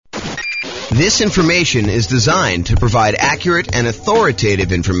This information is designed to provide accurate and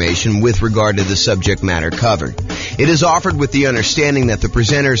authoritative information with regard to the subject matter covered. It is offered with the understanding that the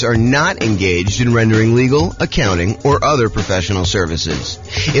presenters are not engaged in rendering legal, accounting, or other professional services.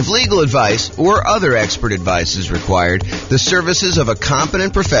 If legal advice or other expert advice is required, the services of a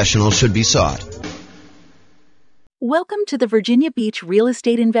competent professional should be sought. Welcome to the Virginia Beach Real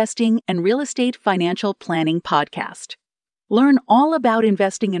Estate Investing and Real Estate Financial Planning Podcast. Learn all about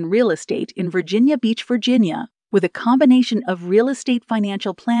investing in real estate in Virginia Beach, Virginia, with a combination of real estate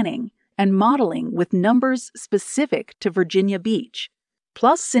financial planning and modeling with numbers specific to Virginia Beach,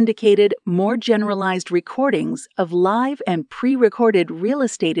 plus syndicated, more generalized recordings of live and pre-recorded real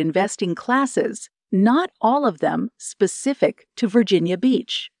estate investing classes, not all of them specific to Virginia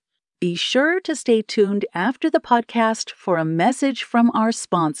Beach. Be sure to stay tuned after the podcast for a message from our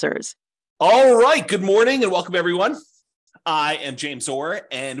sponsors. All right, good morning and welcome everyone. I am James Orr,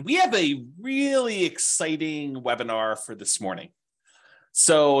 and we have a really exciting webinar for this morning.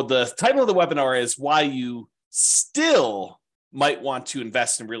 So the title of the webinar is why you still might want to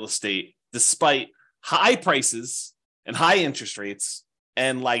invest in real estate despite high prices and high interest rates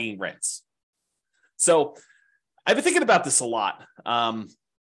and lagging rents. So I've been thinking about this a lot.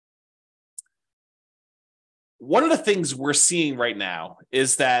 One of the things we're seeing right now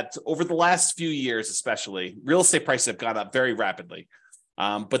is that over the last few years, especially, real estate prices have gone up very rapidly.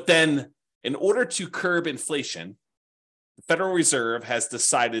 But then in order to curb inflation, the Federal Reserve has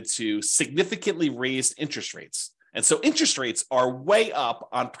decided to significantly raise interest rates. And so interest rates are way up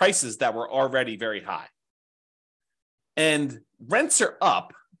on prices that were already very high. And rents are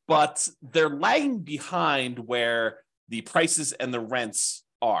up, but they're lagging behind where the prices and the rents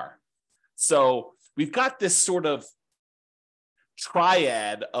are. So we've got this sort of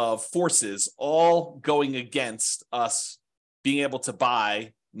triad of forces all going against us being able to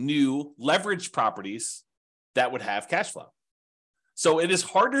buy new leveraged properties that would have cash flow. So it is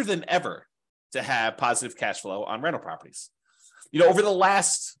harder than ever to have positive cash flow on rental properties. You know, over the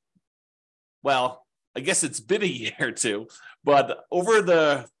last, well, I guess it's been a year or two, but over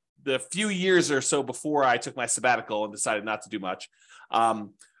the few years or so before I took my sabbatical and decided not to do much,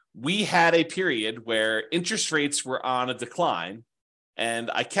 we had a period where interest rates were on a decline, and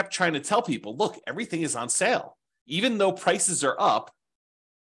I kept trying to tell people, look, everything is on sale. Even though prices are up,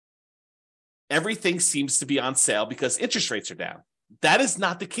 everything seems to be on sale because interest rates are down. That is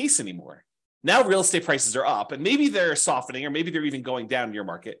not the case anymore. Now real estate prices are up, and maybe they're softening, or maybe they're even going down in your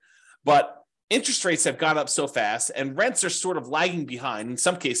market, but interest rates have gone up so fast and rents are sort of lagging behind. In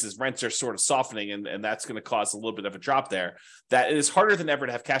some cases, rents are sort of softening, and that's going to cause a little bit of a drop there, that it is harder than ever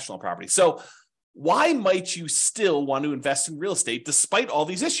to have cash flow on property. So why might you still want to invest in real estate despite all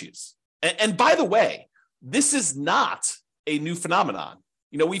these issues? And by the way, this is not a new phenomenon.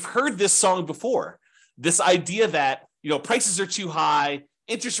 You know, we've heard this song before, this idea that, you know, prices are too high,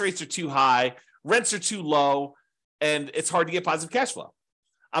 interest rates are too high, rents are too low, and it's hard to get positive cash flow.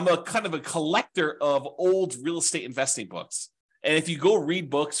 I'm a kind of a collector of old real estate investing books. And if you go read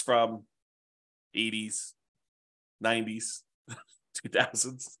books from 80s, 90s,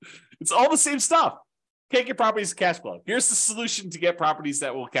 2000s, it's all the same stuff. Can't get properties to cash flow. Here's the solution to get properties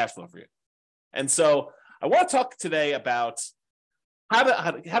that will cash flow for you. And so I want to talk today about how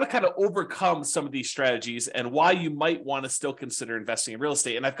to kind of overcome some of these strategies and why you might want to still consider investing in real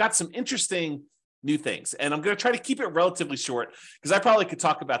estate. And I've got some interesting new things. And I'm going to try to keep it relatively short because I probably could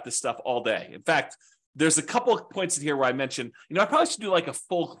talk about this stuff all day. In fact, there's a couple of points in here where I mentioned, you know, I probably should do like a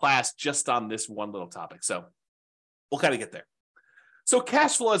full class just on this one little topic. So we'll kind of get there. So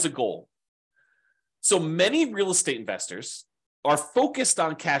cash flow as a goal. So many real estate investors are focused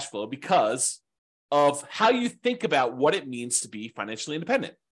on cash flow because of how you think about what it means to be financially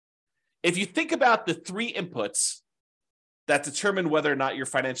independent. If you think about the three inputs that determine whether or not you're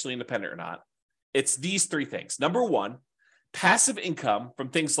financially independent or not, it's these three things. Number one, passive income from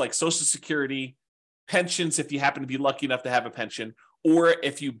things like Social Security, pensions, if you happen to be lucky enough to have a pension, or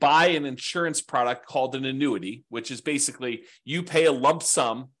if you buy an insurance product called an annuity, which is basically you pay a lump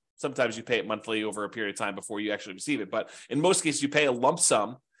sum. Sometimes you pay it monthly over a period of time before you actually receive it. But in most cases, you pay a lump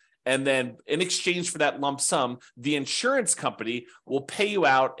sum. And then in exchange for that lump sum, the insurance company will pay you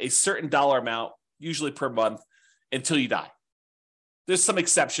out a certain dollar amount, usually per month, until you die. There's some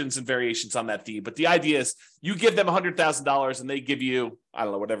exceptions and variations on that theme, but the idea is you give them $100,000 and they give you, I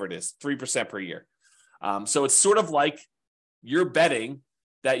don't know, whatever it is, 3% per year. So it's sort of like you're betting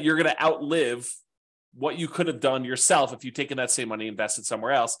that you're going to outlive what you could have done yourself if you'd taken that same money, invested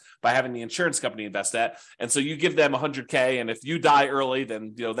somewhere else by having the insurance company invest that. And so you give them $100K, and if you die early,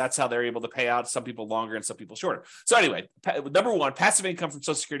 then that's how they're able to pay out, some people longer and some people shorter. So anyway, number one, passive income from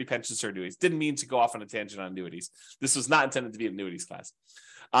Social Security, pensions, or annuities. Didn't mean to go off on a tangent on annuities. This was not intended to be an annuities class.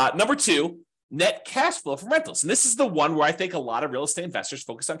 Number two, net cash flow from rentals. And this is the one where I think a lot of real estate investors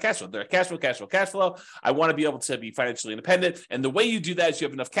focus on cash flow. They're cash flow, cash flow, cash flow. I want to be able to be financially independent. And the way you do that is you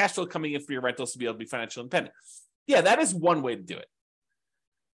have enough cash flow coming in for your rentals to be able to be financially independent. Yeah, that is one way to do it.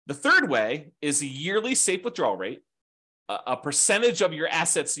 The third way is a yearly safe withdrawal rate, a percentage of your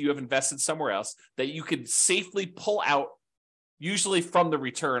assets that you have invested somewhere else that you could safely pull out, usually from the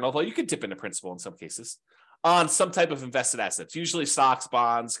return, although you could dip into principal in some cases, on some type of invested assets, usually stocks,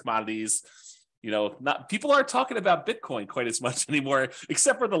 bonds, commodities. People aren't talking about Bitcoin quite as much anymore,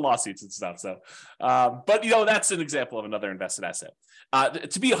 except for the lawsuits and stuff. So, but that's an example of another invested asset.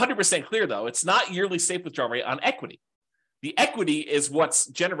 To be 100% clear, though, it's not yearly safe withdrawal rate on equity. The equity is what's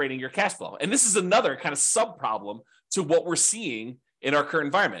generating your cash flow, and this is another kind of sub problem to what we're seeing in our current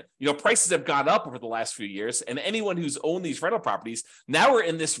environment. Prices have gone up over the last few years, and anyone who's owned these rental properties, now we're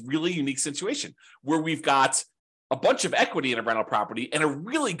in this really unique situation where we've got a bunch of equity in a rental property and a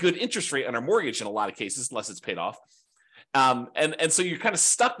really good interest rate on our mortgage in a lot of cases, unless it's paid off. And so you're kind of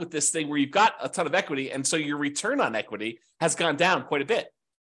stuck with this thing where you've got a ton of equity, and so your return on equity has gone down quite a bit.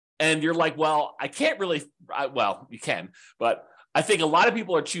 And you're like, well, I can't really, well, you can, but I think a lot of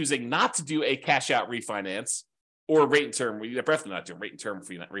people are choosing not to do a cash out refinance or rate and term. You're definitely not doing rate and term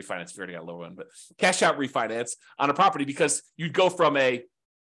refinance if you already got a low one, but cash out refinance on a property, because you'd go from a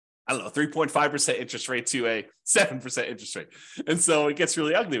 3.5% interest rate to a 7% interest rate. And so it gets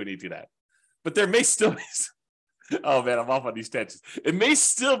really ugly when you do that. But there may still be, oh man, I'm off on these tangents. It may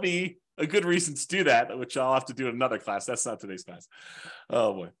still be a good reason to do that, which I'll have to do in another class. That's not today's class.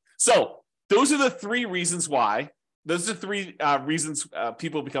 Oh boy. So those are the three reasons why. Those are three reasons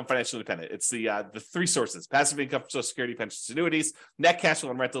people become financially independent. It's the three sources: passive income, Social Security, pensions, annuities, net cash flow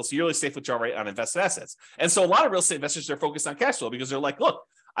on rentals, yearly safe withdrawal rate on invested assets. And so a lot of real estate investors are focused on cash flow because they're like, look,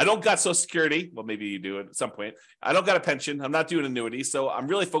 I don't got Social Security. Well, maybe you do at some point. I don't got a pension. I'm not doing annuity. So I'm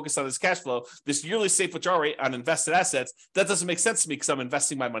really focused on this cash flow, this yearly safe withdrawal rate on invested assets. That doesn't make sense to me because I'm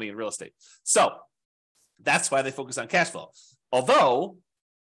investing my money in real estate. So that's why they focus on cash flow. Although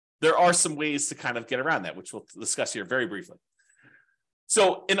there are some ways to kind of get around that, which we'll discuss here very briefly.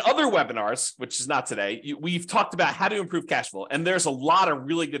 So in other webinars, which is not today, we've talked about how to improve cash flow. And there's a lot of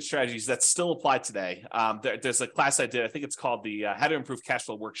really good strategies that still apply today. There's a class I did, I think it's called the How to Improve Cash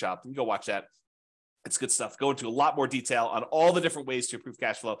Flow Workshop. You can go watch that. It's good stuff. Go into a lot more detail on all the different ways to improve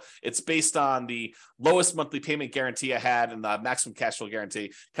cash flow. It's based on the lowest monthly payment guarantee I had and the maximum cash flow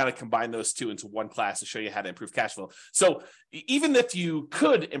guarantee, kind of combine those two into one class to show you how to improve cash flow. So even if you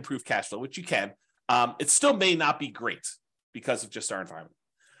could improve cash flow, which you can, it still may not be great because of just our environment.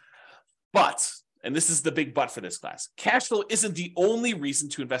 But, and this is the big but for this class, cash flow isn't the only reason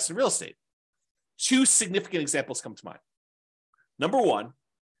to invest in real estate. Two significant examples come to mind. Number one,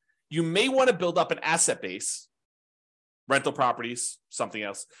 you may want to build up an asset base, rental properties, something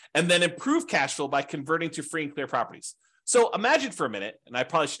else, and then improve cash flow by converting to free and clear properties. So imagine for a minute, and I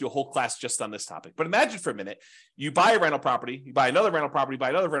probably should do a whole class just on this topic, but imagine for a minute, you buy a rental property, you buy another rental property, buy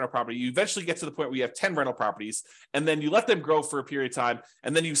another rental property, you eventually get to the point where you have 10 rental properties, and then you let them grow for a period of time,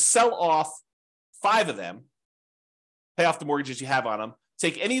 and then you sell off 5 of them, pay off the mortgages you have on them,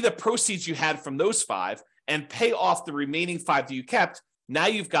 take any of the proceeds you had from those 5, and pay off the remaining 5 that you kept. Now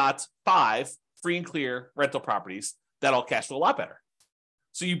you've got 5 free and clear rental properties that all cash flow a lot better.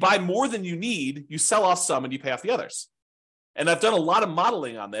 So you buy more than you need, you sell off some, and you pay off the others. And I've done a lot of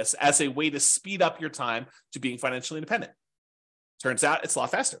modeling on this as a way to speed up your time to being financially independent. Turns out it's a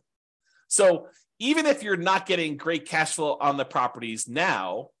lot faster. So even if you're not getting great cash flow on the properties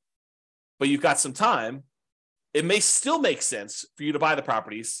now, but you've got some time, it may still make sense for you to buy the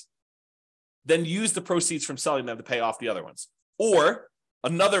properties, then use the proceeds from selling them to pay off the other ones. Or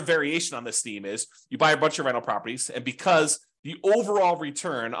another variation on this theme is you buy a bunch of rental properties, and because the overall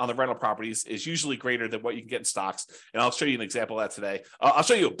return on the rental properties is usually greater than what you can get in stocks, and I'll show you an example of that today. I'll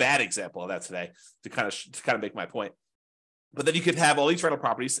show you a bad example of that today to kind of make my point. But then you could have all these rental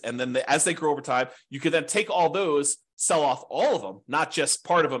properties, and then as they grow over time, you could then take all those, sell off all of them, not just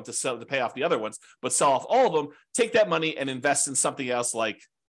part of them to pay off the other ones, but sell off all of them, take that money and invest in something else like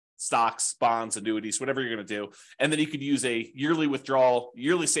stocks, bonds, annuities, whatever you're going to do. And then you could use a yearly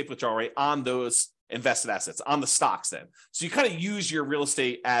safe withdrawal rate on those invested assets, on the stocks then. So you kind of use your real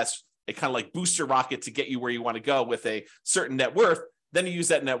estate as a kind of like booster rocket to get you where you want to go with a certain net worth. Then you use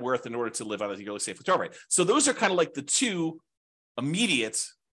that net worth in order to live on a yearly safe withdrawal rate. So those are kind of like the two immediate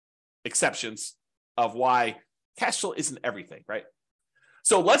exceptions of why cash flow isn't everything, right?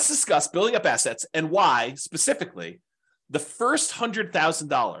 So let's discuss building up assets and why specifically the first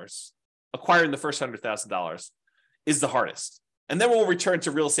 $100,000, acquiring the first $100,000 is the hardest. And then we'll return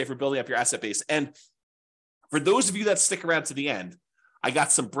to real estate for building up your asset base. And for those of you that stick around to the end, I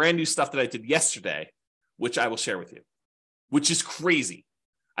got some brand new stuff that I did yesterday, which I will share with you, which is crazy.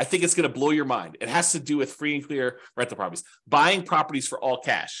 I think it's going to blow your mind. It has to do with free and clear rental properties, buying properties for all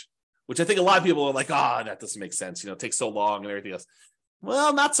cash, which I think a lot of people are like, that doesn't make sense. It takes so long and everything else.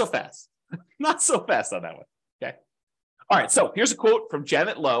 Well, not so fast. Not so fast on that one. Okay. All right. So here's a quote from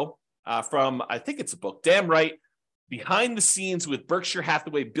Janet Lowe from, I think it's a book, Damn Right, Behind the Scenes with Berkshire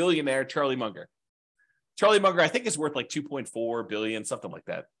Hathaway billionaire Charlie Munger. Charlie Munger, I think, is worth like $2.4 billion, something like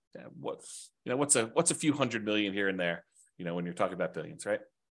that. What's a few hundred million here and there, when you're talking about billions, right?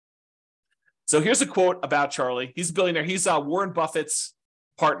 So here's a quote about Charlie. He's a billionaire. He's Warren Buffett's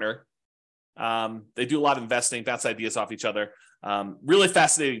partner. They do a lot of investing, bounce ideas off each other. Really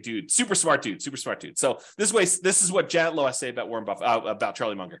fascinating dude, super smart dude. So this is what Janet Lowe has to say about Warren Buffett, about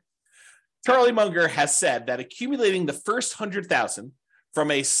Charlie Munger. Charlie Munger has said that accumulating the first 100,000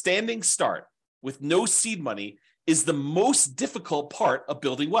 from a standing start with no seed money is the most difficult part of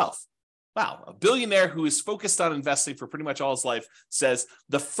building wealth. Wow, a billionaire who is focused on investing for pretty much all his life says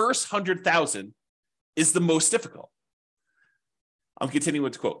the first 100,000 is the most difficult. I'm continuing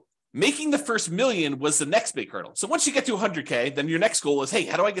with the quote. Making the first million was the next big hurdle. So once you get to 100K, then your next goal is, hey,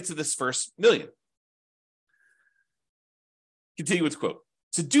 how do I get to this first million? Continue with the quote.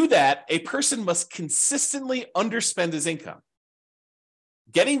 To do that, a person must consistently underspend his income.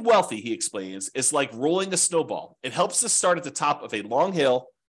 Getting wealthy, he explains, is like rolling a snowball. It helps us start at the top of a long hill,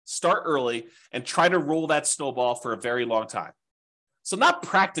 start early, and try to roll that snowball for a very long time. So not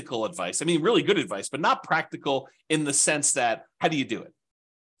practical advice. I mean, really good advice, but not practical in the sense that, how do you do it?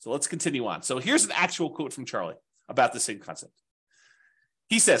 So let's continue on. So here's an actual quote from Charlie about the same concept.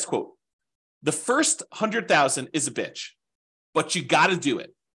 He says, quote, the first 100,000 is a bitch, but you got to do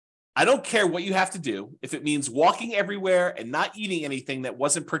it. I don't care what you have to do. If it means walking everywhere and not eating anything that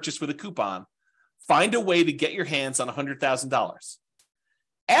wasn't purchased with a coupon, find a way to get your hands on $100,000.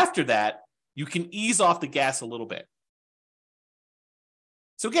 After that, you can ease off the gas a little bit.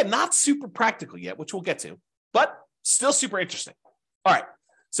 So again, not super practical yet, which we'll get to, but still super interesting. All right.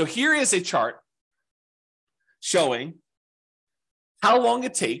 So here is a chart showing how long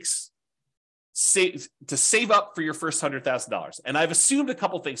it takes to save up for your first $100,000. And I've assumed a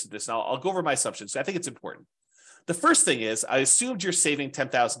couple things with this. Now I'll go over my assumptions. I think it's important. The first thing is I assumed you're saving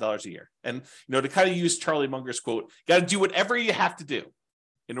 $10,000 a year. And to kind of use Charlie Munger's quote, got to do whatever you have to do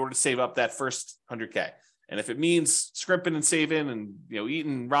in order to save up that first 100K. And if it means scrimping and saving and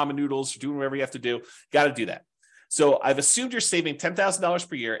eating ramen noodles or doing whatever you have to do, got to do that. So I've assumed you're saving $10,000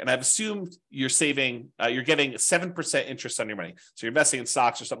 per year, and I've assumed you're saving, you're getting 7% interest on your money. So you're investing in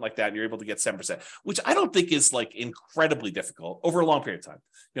stocks or something like that, and you're able to get 7%, which I don't think is like incredibly difficult over a long period of time.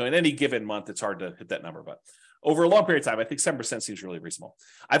 In any given month, it's hard to hit that number, but over a long period of time, I think 7% seems really reasonable.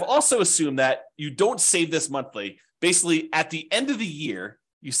 I've also assumed that you don't save this monthly. Basically, at the end of the year,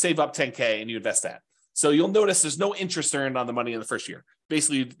 you save up 10K and you invest that. So you'll notice there's no interest earned on the money in the first year.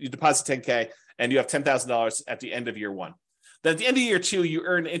 Basically, you deposit 10K and you have $10,000 at the end of year one. Then at the end of year two, you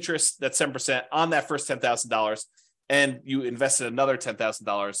earn interest that's 7% on that first $10,000, and you invested another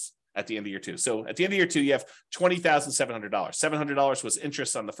 $10,000 at the end of year two. So at the end of year two, you have $20,700. $700 was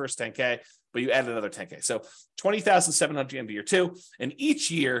interest on the first 10K, but you added another 10K. So $20,700 at the end of year two. And each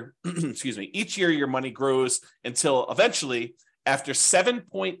year, each year your money grows until eventually, after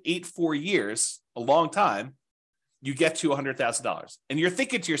 7.84 years, a long time, you get to $100,000. And you're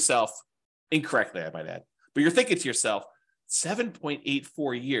thinking to yourself, incorrectly, I might add, but you're thinking to yourself,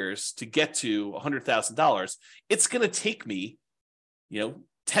 7.84 years to get to $100,000, it's going to take me,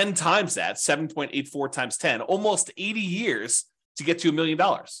 10 times that, 7.84 times 10, almost 80 years to get to $1 million.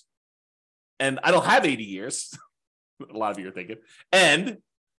 And I don't have 80 years. A lot of you are thinking. And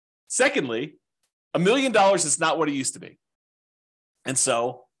secondly, $1 million is not what it used to be. And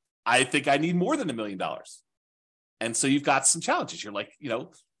so I think I need more than $1 million. And so you've got some challenges. You're like,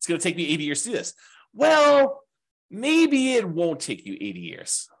 it's going to take me 80 years to do this. Well, maybe it won't take you 80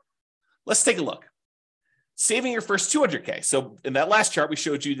 years. Let's take a look. Saving your first 200K. So in that last chart, we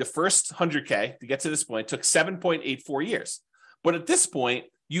showed you the first 100K to get to this point took 7.84 years. But at this point,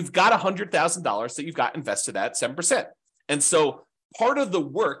 you've got $100,000 that you've got invested at 7%. And so part of the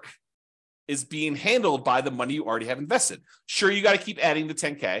work is being handled by the money you already have invested. Sure, you got to keep adding the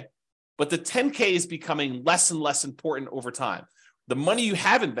 10K, but the 10K is becoming less and less important over time. The money you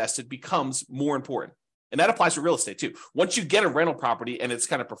have invested becomes more important. And that applies to real estate too. Once you get a rental property and it's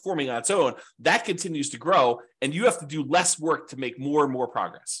kind of performing on its own, that continues to grow and you have to do less work to make more and more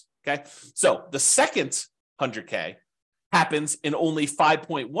progress. Okay. So the second 100K happens in only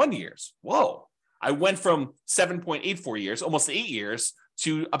 5.1 years. Whoa. I went from 7.84 years, almost 8 years,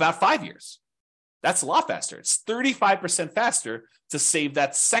 to about 5 years. That's a lot faster. It's 35% faster to save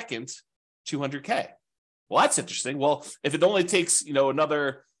that second 200K. Well, that's interesting. Well, if it only takes,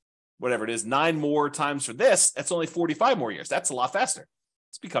 another, whatever it is, 9 more times for this, that's only 45 more years. That's a lot faster.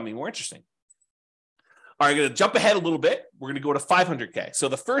 It's becoming more interesting. All right, I'm going to jump ahead a little bit. We're going to go to 500K. So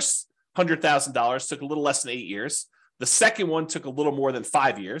the first $100,000 took a little less than 8 years. The second one took a little more than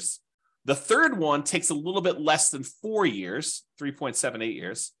 5 years. The third one takes a little bit less than 4 years, 3.78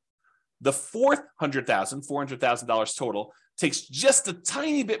 years. The fourth $400,000 total, takes just a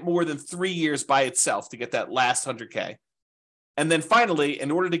tiny bit more than 3 years by itself to get that last 100K. And then finally, in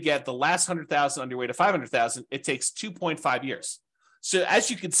order to get the last 100,000 on your way to 500,000, it takes 2.5 years. So as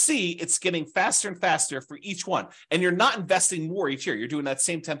you can see, it's getting faster and faster for each one. And you're not investing more each year. You're doing that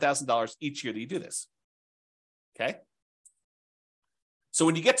same $10,000 each year that you do this. Okay. So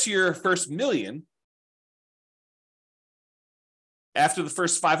when you get to your first million, after the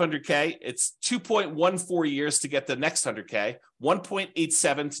first 500K, it's 2.14 years to get the next 100K,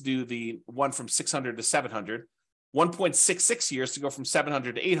 1.87 to do the one from 600 to 700, 1.66 years to go from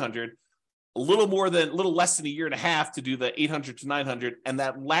 700 to 800, a little less than a year and a half to do the 800 to 900, and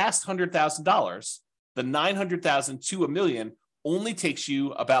that last $100,000, the 900,000 to $1 million, only takes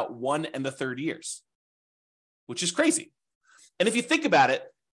you about 1 1/3 years, which is crazy. And if you think about it,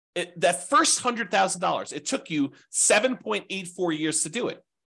 that first $100,000, it took you 7.84 years to do it.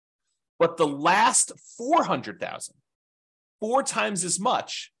 But the last 400,000, 4 times as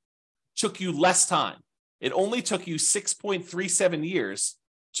much, took you less time. It only took you 6.37 years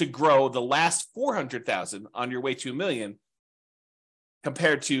to grow the last 400,000 on your way to $1 million,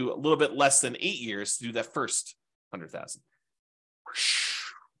 compared to a little bit less than 8 years to do that first 100,000.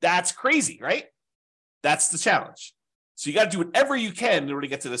 That's crazy, right? That's the challenge. So you got to do whatever you can in order to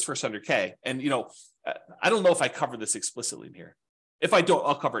get to this first 100K. And, I don't know if I covered this explicitly in here. If I don't,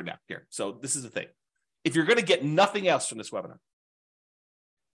 I'll cover it now here. So this is the thing. If you're going to get nothing else from this webinar,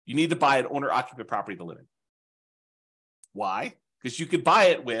 you need to buy an owner-occupant property to live in. Why? Because you could buy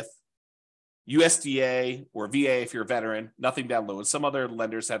it with USDA or VA if you're a veteran, nothing down loan. Some other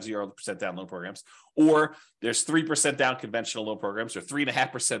lenders have 0% down loan programs, or there's 3% down conventional loan programs or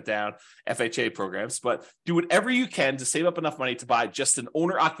 3.5% down FHA programs. But do whatever you can to save up enough money to buy just an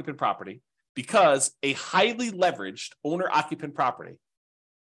owner-occupant property, because a highly leveraged owner-occupant property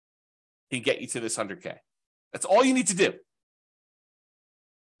can get you to this 100K. That's all you need to do.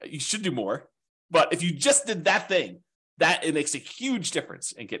 You should do more, but if you just did that thing, it makes a huge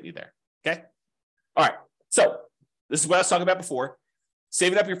difference in getting you there. Okay. All right. So this is what I was talking about before.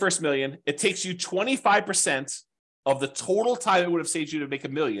 Saving up your first $1 million. It takes you 25% of the total time it would have saved you to make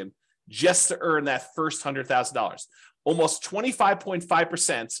 $1 million just to earn that first $100,000. Almost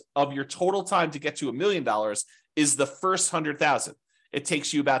 25.5% of your total time to get to $1 million is the first 100,000. It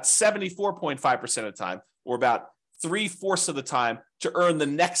takes you about 74.5% of the time, or about 3/4 of the time, to earn the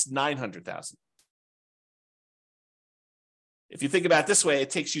next 900,000. If you think about it this way, it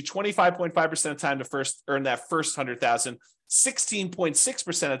takes you 25.5% of the time to earn that first 100,000,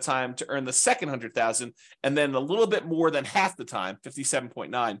 16.6% of the time to earn the second 100,000, and then a little bit more than half the time,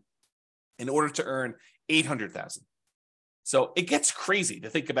 57.9, in order to earn 800,000. So it gets crazy to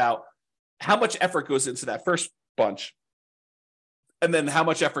think about how much effort goes into that first bunch, and then how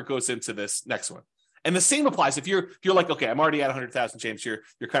much effort goes into this next one. And the same applies if you're like, okay, I'm already at 100,000, James. You're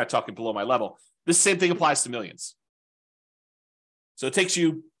kind of talking below my level. This same thing applies to millions. So it takes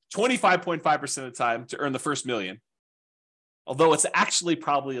you 25.5% of the time to earn the first $1 million, although it's actually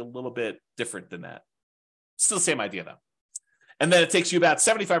probably a little bit different than that. Still the same idea, though. And then it takes you about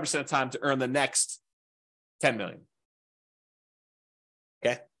 75% of the time to earn the next 10 million.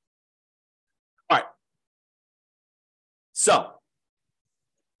 Okay? All right. So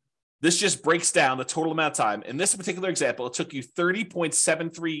this just breaks down the total amount of time. In this particular example, it took you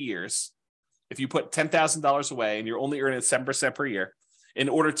 30.73 years if you put $10,000 away and you're only earning 7% per year in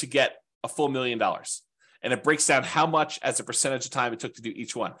order to get a full $1 million. And it breaks down how much as a percentage of time it took to do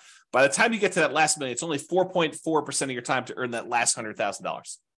each one. By the time you get to that last million, it's only 4.4% of your time to earn that last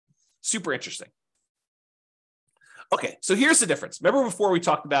 $100,000. Super interesting. Okay, so here's the difference. Remember before we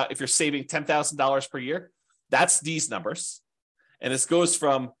talked about if you're saving $10,000 per year? That's these numbers. And this goes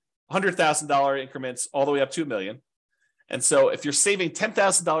from $100,000 increments all the way up to $1 million. And so if you're saving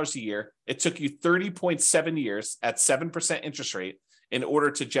 $10,000 a year, it took you 30.7 years at 7% interest rate in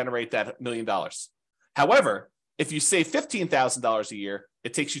order to generate that $1 million. However, if you save $15,000 a year,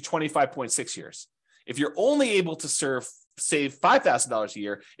 it takes you 25.6 years. If you're only able to save $5,000 a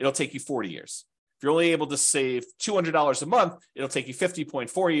year, it'll take you 40 years. If you're only able to save $200 a month, it'll take you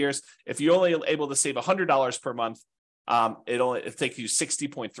 50.4 years. If you're only able to save $100 per month, it'll take you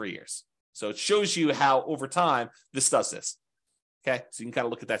 60.3 years. So it shows you how over time this does this. Okay, so you can kind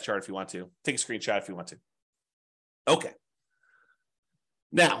of look at that chart if you want to. Take a screenshot if you want to. Okay.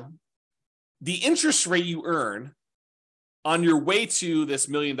 Now, the interest rate you earn on your way to this $1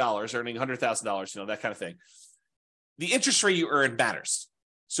 million, earning $100,000, that kind of thing, the interest rate you earn matters.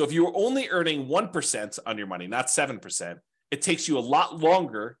 So if you're only earning 1% on your money, not 7%, it takes you a lot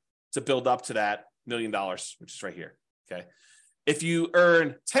longer to build up to that $1 million, which is right here. Okay. If you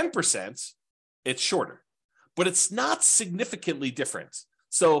earn 10%, it's shorter, but it's not significantly different.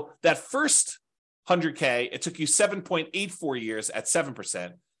 So that first 100K, it took you 7.84 years at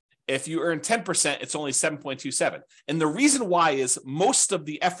 7%. If you earn 10%, it's only 7.27. And the reason why is most of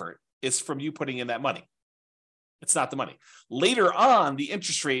the effort is from you putting in that money. It's not the money. Later on, the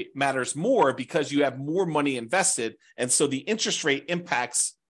interest rate matters more because you have more money invested. And so the interest rate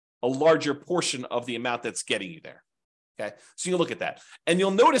impacts a larger portion of the amount that's getting you there. Okay. So you look at that. And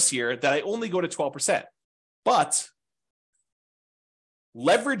you'll notice here that I only go to 12%. But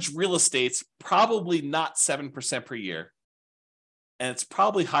leveraged real estate's probably not 7% per year. And it's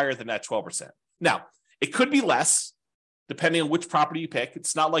probably higher than that 12%. Now, it could be less, depending on which property you pick.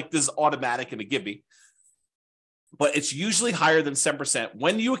 It's not like this is automatic and a give me. But it's usually higher than 7%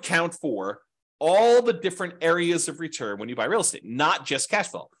 when you account for all the different areas of return when you buy real estate, not just cash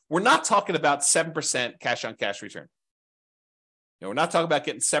flow. We're not talking about 7% cash on cash return. We're not talking about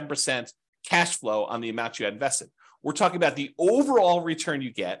getting 7% cash flow on the amount you had invested. We're talking about the overall return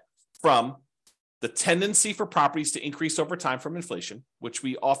you get from the tendency for properties to increase over time from inflation, which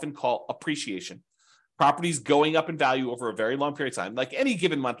we often call appreciation. Properties going up in value over a very long period of time, like any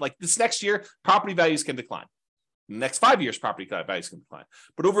given month, like this next year, property values can decline. In the next 5 years, property values can decline.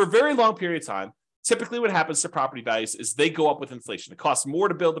 But over a very long period of time, typically what happens to property values is they go up with inflation. It costs more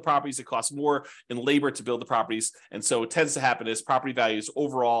to build the properties. It costs more in labor to build the properties. And so what tends to happen is property values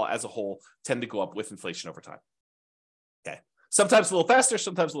overall as a whole tend to go up with inflation over time. Okay. Sometimes a little faster,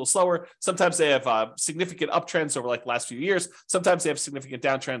 sometimes a little slower. Sometimes they have significant uptrends over like the last few years. Sometimes they have significant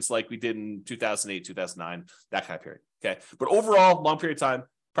downtrends like we did in 2008, 2009, that kind of period. Okay. But overall, long period of time,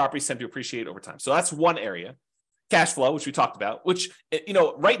 properties tend to appreciate over time. So that's one area. Cash flow, which we talked about, which,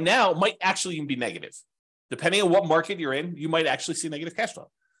 right now might actually even be negative. Depending on what market you're in, you might actually see negative cash flow.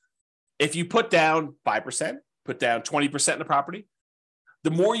 If you put down 5%, put down 20% in the property,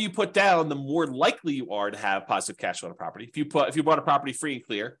 the more you put down, the more likely you are to have positive cash flow on a property. If you bought a property free and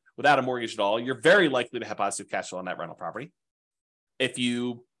clear without a mortgage at all, you're very likely to have positive cash flow on that rental property. If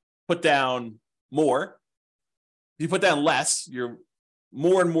you put down more, if you put down less, you're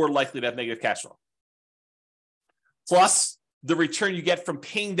more and more likely to have negative cash flow. Plus the return you get from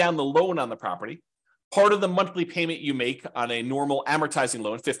paying down the loan on the property. Part of the monthly payment you make on a normal amortizing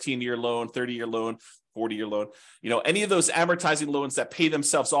loan, 15-year loan, 30-year loan, 40-year loan, any of those amortizing loans that pay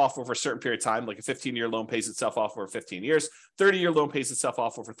themselves off over a certain period of time, like a 15-year loan pays itself off over 15 years, 30-year loan pays itself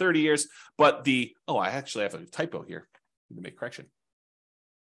off over 30 years. But I actually have a typo here. Let me make a correction.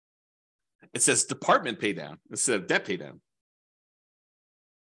 It says department pay down instead of debt pay down.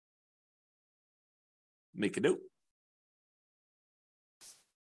 Make a note.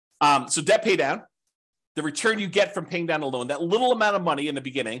 So debt pay down, the return you get from paying down a loan, that little amount of money in the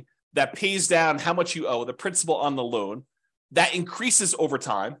beginning that pays down how much you owe, the principal on the loan, that increases over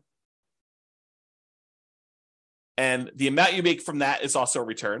time. And the amount you make from that is also a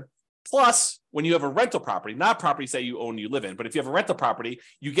return. Plus, when you have a rental property, not properties that you own, you live in, but if you have a rental property,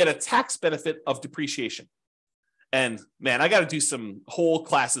 you get a tax benefit of depreciation. And man, I got to do some whole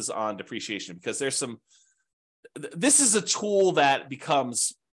classes on depreciation because this is a tool that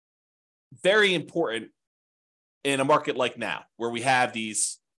becomes very important in a market like now, where we have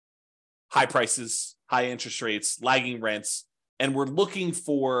these high prices, high interest rates, lagging rents, and we're looking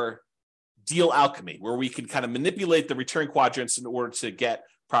for deal alchemy, where we can kind of manipulate the return quadrants in order to get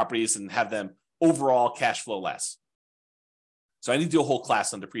properties and have them overall cash flow less. So I need to do a whole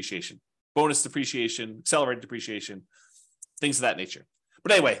class on depreciation, bonus depreciation, accelerated depreciation, things of that nature.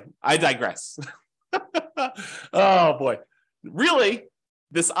 But anyway, I digress. Oh boy. Really,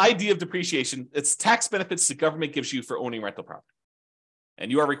 this idea of depreciation, it's tax benefits the government gives you for owning rental property. And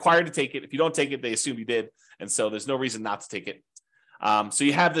you are required to take it. If you don't take it, they assume you did. And so there's no reason not to take it. So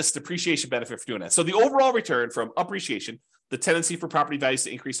you have this depreciation benefit for doing that. So the overall return from appreciation, the tendency for property values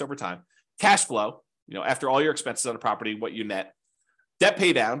to increase over time, cash flow, after all your expenses on the property, what you net, debt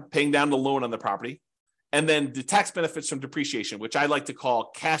pay down, paying down the loan on the property, and then the tax benefits from depreciation, which I like to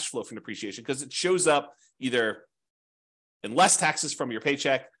call cash flow from depreciation, because it shows up either in less taxes from your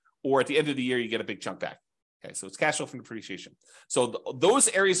paycheck, or at the end of the year, you get a big chunk back. Okay, so it's cash flow from depreciation. So those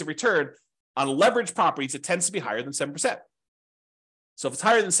areas of return on leveraged properties, it tends to be higher than 7%. So if it's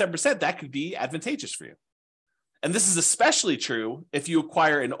higher than 7%, that could be advantageous for you. And this is especially true if you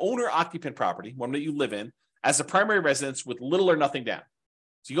acquire an owner-occupant property, one that you live in, as a primary residence with little or nothing down.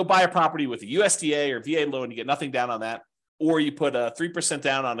 So you go buy a property with a USDA or VA loan, you get nothing down on that, or you put a 3%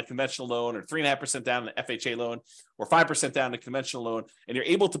 down on a conventional loan, or 3.5% down on an FHA loan, or 5% down on a conventional loan, and you're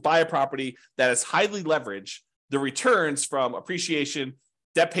able to buy a property that is highly leveraged. The returns from appreciation,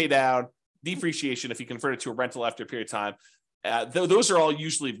 debt pay down, depreciation, if you convert it to a rental after a period of time, those are all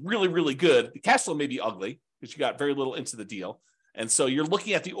usually really, really good. The cash flow may be ugly because you got very little into the deal. And so you're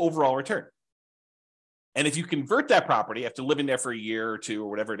looking at the overall return. And if you convert that property after living there for a year or two or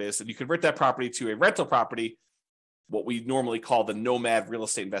whatever it is, and you convert that property to a rental property, what we normally call the nomad real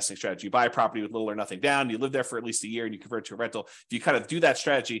estate investing strategy. You buy a property with little or nothing down, you live there for at least a year, and you convert it to a rental. If you kind of do that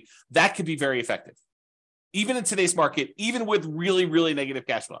strategy, that can be very effective. Even in today's market, even with really, really negative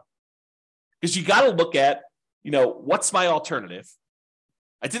cash flow. Because you got to look at, what's my alternative?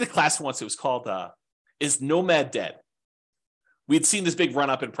 I did a class once, it was called, Is Nomad Dead? We had seen this big run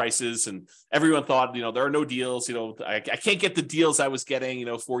up in prices, and everyone thought, there are no deals. I can't get the deals I was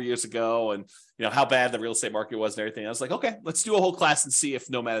getting, 4 years ago, and how bad the real estate market was and everything. I was like, okay, let's do a whole class and see if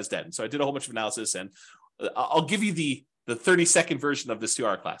Nomad is dead. And so I did a whole bunch of analysis, and I'll give you the 30-second version of this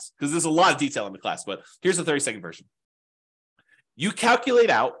 2-hour class, because there's a lot of detail in the class, but here's the 30-second version. You calculate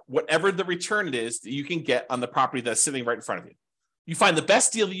out whatever the return it is that you can get on the property that's sitting right in front of you. You find the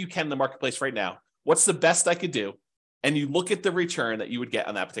best deal that you can in the marketplace right now. What's the best I could do? And you look at the return that you would get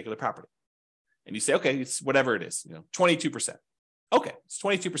on that particular property. And you say, okay, it's whatever it is, 22%. Okay, it's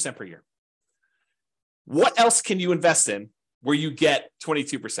 22% per year. What else can you invest in where you get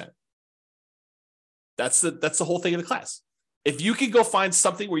 22%? That's the whole thing of the class. If you can go find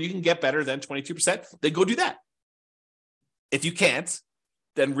something where you can get better than 22%, then go do that. If you can't,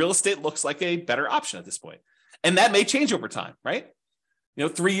 then real estate looks like a better option at this point. And that may change over time, right?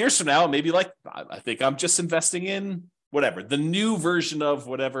 3 years from now, maybe like, I think I'm just investing in whatever, the new version of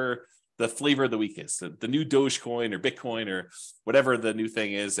whatever the flavor of the week is, the new Dogecoin or Bitcoin or whatever the new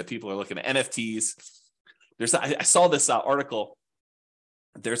thing is that people are looking at, NFTs. I saw this article.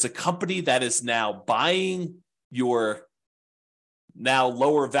 There's a company that is now buying your now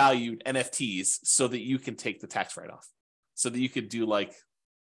lower valued NFTs so that you can take the tax write-off, so that you could do like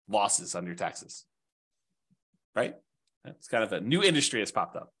losses on your taxes, right? It's kind of a new industry that's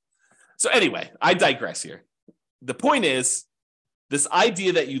popped up. So anyway, I digress here. The point is this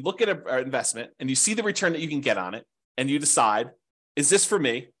idea that you look at an investment and you see the return that you can get on it, and you decide, is this for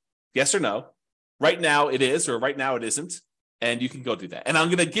me? Yes or no? Right now it is, or right now it isn't. And you can go do that. And I'm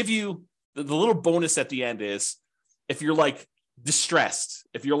going to give you the little bonus at the end is, if you're like distressed,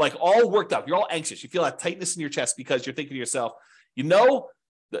 if you're like all worked up, you're all anxious, you feel that tightness in your chest because you're thinking to yourself,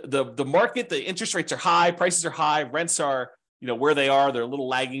 the market, the interest rates are high, prices are high, rents are, where they are, they're a little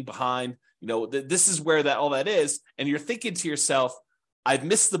lagging behind. This is where all that is. And you're thinking to yourself, I've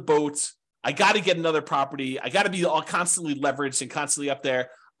missed the boat. I got to get another property. I got to be all constantly leveraged and constantly up there.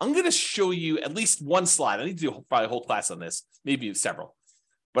 I'm going to show you at least one slide. I need to do probably a whole class on this, maybe several,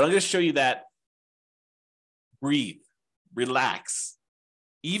 but I'm going to show you that breathe, relax.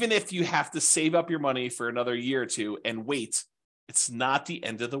 Even if you have to save up your money for another year or two and wait, it's not the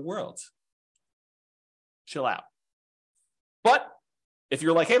end of the world. Chill out. But if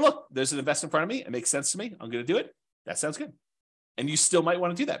you're like, hey, look, there's an investment in front of me, it makes sense to me, I'm going to do it, that sounds good. And you still might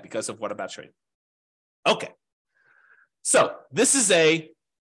want to do that because of what I'm about to show you. Okay. So this is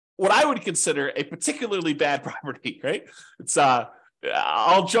what I would consider a particularly bad property, right? It's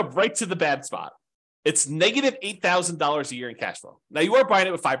I'll jump right to the bad spot. It's negative $8,000 a year in cash flow. Now you are buying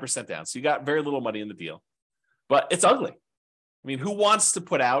it with 5% down, so you got very little money in the deal, but it's ugly. I mean, who wants to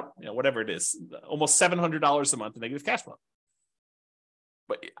put out, whatever it is, almost $700 a month in negative cash flow?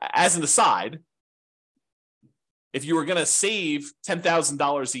 But as an aside, if you were going to save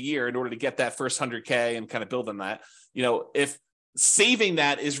 $10,000 a year in order to get that first 100K and kind of build on that, if saving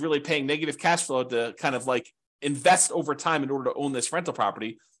that is really paying negative cash flow to kind of like invest over time in order to own this rental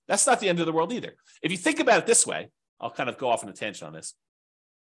property, that's not the end of the world either. If you think about it this way, I'll kind of go off on a tangent on this.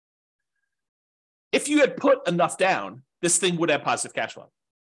 If you had put enough down, this thing would have positive cash flow.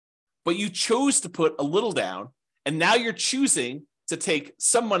 But you chose to put a little down, and now you're choosing to take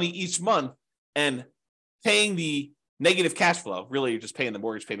some money each month and paying the negative cash flow. Really, you're just paying the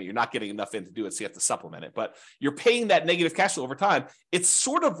mortgage payment. You're not getting enough in to do it, so you have to supplement it. But you're paying that negative cash flow over time. It's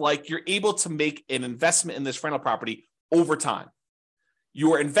sort of like you're able to make an investment in this rental property over time.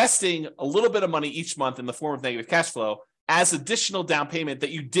 You are investing a little bit of money each month in the form of negative cash flow as additional down payment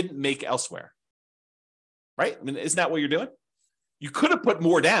that you didn't make elsewhere. Right? I mean, isn't that what you're doing? You could have put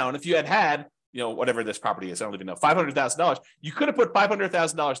more down if you had, whatever this property is. I don't even know, $500,000. You could have put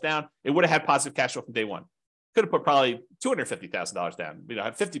 $500,000 down. It would have had positive cash flow from day one. Could have put probably $250,000 down.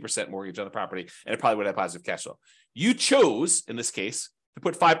 Had 50% mortgage on the property, and it probably would have positive cash flow. You chose, in this case, to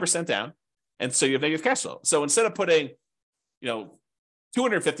put 5% down, and so you have negative cash flow. So instead of putting,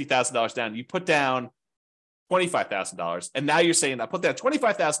 $250,000 down, you put down $25,000, and now you're saying, I put down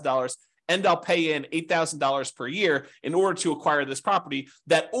 $25,000, and I'll pay in $8,000 per year in order to acquire this property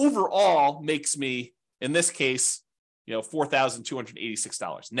that overall makes me, in this case,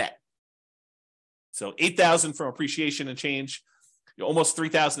 $4,286 net. So $8,000 from appreciation and change, almost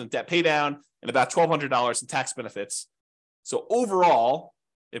 $3,000 in debt pay down, and about $1,200 in tax benefits. So overall,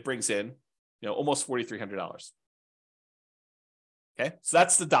 it brings in, almost $4,300. Okay, so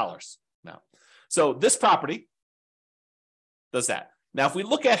that's the dollars now. So this property does that. Now, if we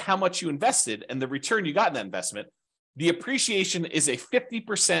look at how much you invested and the return you got in that investment, the appreciation is a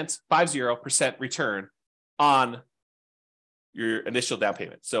 50% return on your initial down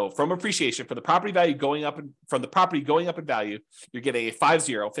payment. So from appreciation, for the property value going up, in value, you're getting a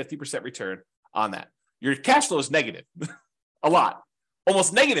 50% return on that. Your cash flow is negative, a lot,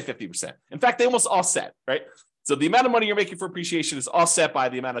 almost negative 50%. In fact, they almost offset, right? So the amount of money you're making for appreciation is offset by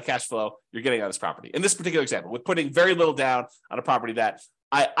the amount of cash flow you're getting on this property. In this particular example, with putting very little down on a property that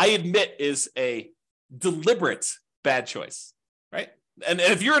I admit is a deliberate bad choice, right? And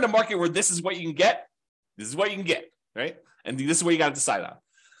if you're in a market where this is what you can get, this is what you can get, right? And this is what you got to decide on.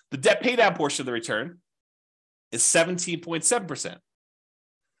 The debt pay down portion of the return is 17.7%.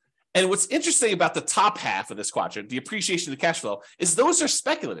 And what's interesting about the top half of this quadrant, the appreciation of the cash flow, is those are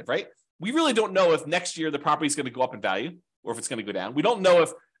speculative, right? We really don't know if next year the property is going to go up in value or if it's going to go down. We don't know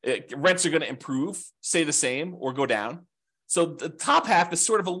if rents are going to improve, stay the same, or go down. So the top half is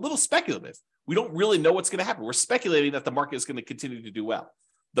sort of a little speculative. We don't really know what's going to happen. We're speculating that the market is going to continue to do well.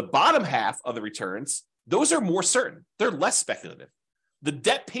 The bottom half of the returns, those are more certain. They're less speculative. The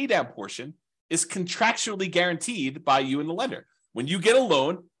debt pay down portion is contractually guaranteed by you and the lender. When you get a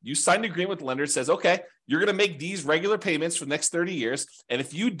loan, you sign an agreement with the lender that says, okay, you're going to make these regular payments for the next 30 years. And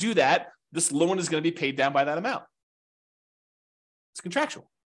if you do that, this loan is going to be paid down by that amount. It's contractual.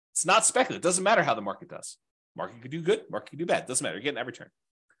 It's not speculative. It doesn't matter how the market does. Market could do good, market could do bad. It doesn't matter. You're getting that return.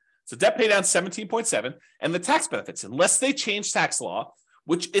 So debt pay down 17.7, and the tax benefits, unless they change tax law,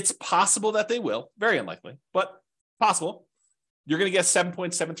 which it's possible that they will, very unlikely, but possible, you're going to get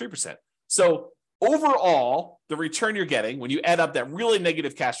 7.73%. So overall, the return you're getting when you add up that really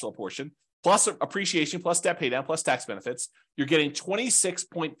negative cash flow portion, plus appreciation, plus debt pay down, plus tax benefits, you're getting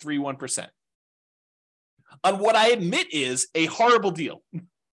 26.31%. On what I admit is a horrible deal.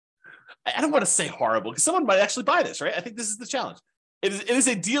 I don't want to say horrible because someone might actually buy this, right? I think this is the challenge. It is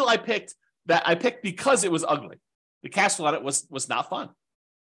a deal I picked because it was ugly. The cash flow on it was not fun.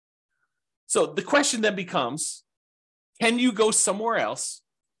 So the question then becomes, can you go somewhere else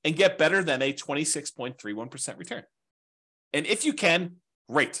and get better than a 26.31% return? And if you can,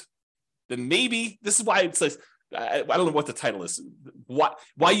 great. Then maybe this is why it says, I don't know what the title is,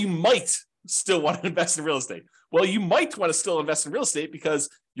 why you might still want to invest in real estate. Well, you might want to still invest in real estate because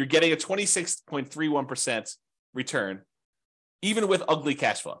you're getting a 26.31% return, even with ugly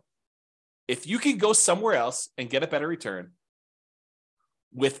cash flow. If you can go somewhere else and get a better return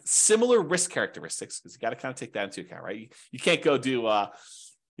with similar risk characteristics, because you got to kind of take that into account, right? You can't go do, I'm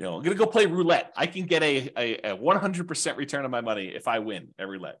going to go play roulette. I can get a 100% return on my money if I win at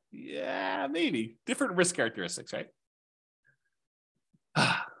roulette. Yeah, maybe. Different risk characteristics, right?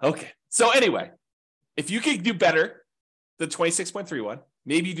 Okay. So anyway, if you can do better than 26.31,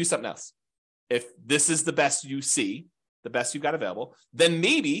 maybe you do something else. If this is the best you see, the best you've got available, then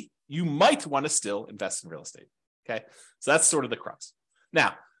maybe you might want to still invest in real estate. Okay. So that's sort of the crux.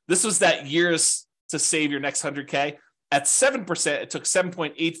 Now, this was that years to save your next 100K. At 7%, it took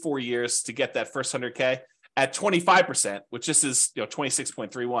 7.84 years to get that first 100K. At 25%, which this is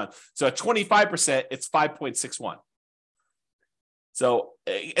 26.31. So at 25%, it's 5.61. So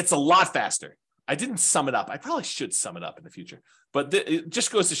it's a lot faster. I didn't sum it up. I probably should sum it up in the future. But it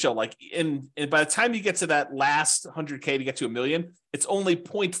just goes to show, like, by the time you get to that last 100K to get to $1 million, it's only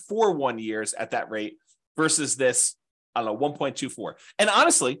 0.41 years at that rate versus this, I don't know, 1.24. And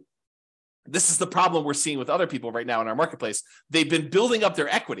honestly, this is the problem we're seeing with other people right now in our marketplace. They've been building up their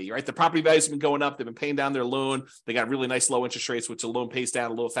equity, right? The property values have been going up. They've been paying down their loan. They got really nice low interest rates, which the loan pays down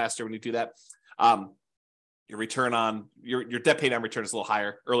a little faster when you do that. Your return on your debt pay down return is a little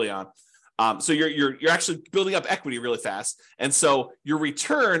higher early on. So you're actually building up equity really fast. And so your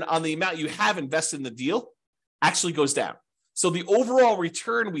return on the amount you have invested in the deal actually goes down. So the overall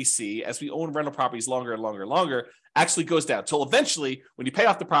return we see as we own rental properties longer and longer and longer actually goes down until eventually when you pay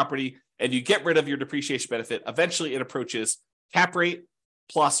off the property and you get rid of your depreciation benefit, eventually it approaches cap rate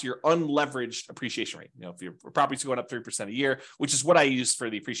plus your unleveraged appreciation rate. You know, if your property's going up 3% a year, which is what I use for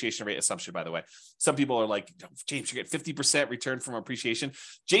the appreciation rate assumption, by the way. Some people are like, James, you get 50% return from appreciation.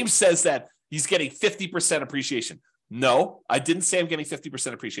 James says that he's getting 50% appreciation. No, I didn't say I'm getting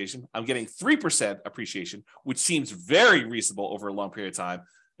 50% appreciation. I'm getting 3% appreciation, which seems very reasonable over a long period of time,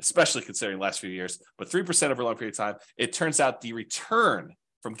 especially considering the last few years. But 3% over a long period of time, it turns out the return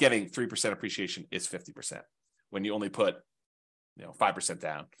from getting 3% appreciation is 50% when you only put 5%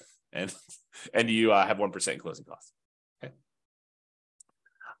 down and you have 1% in closing costs. Okay.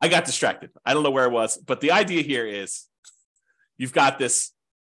 I got distracted. I don't know where I was, but the idea here is you've got this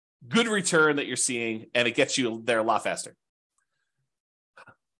good return that you're seeing and it gets you there a lot faster.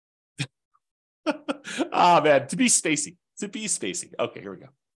 Man, to be spacey. Okay, here we go.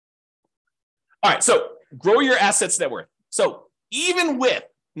 All right, so grow your assets net worth. So even with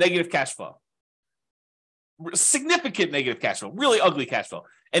negative cash flow, significant negative cash flow, really ugly cash flow,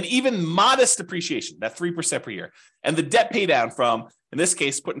 and even modest appreciation, that 3% per year, and the debt pay down from, in this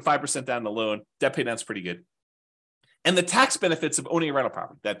case, putting 5% down the loan, debt pay down is pretty good, and the tax benefits of owning a rental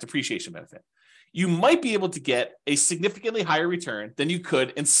property, that depreciation benefit, you might be able to get a significantly higher return than you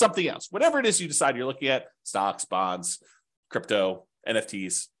could in something else, whatever it is you decide you're looking at, stocks, bonds, crypto,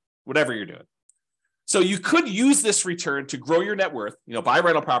 NFTs, whatever you're doing. So you could use this return to grow your net worth, buy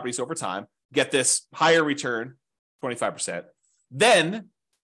rental properties over time, get this higher return, 25%. Then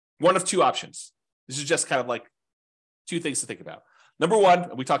one of two options. This is just kind of like two things to think about. Number one,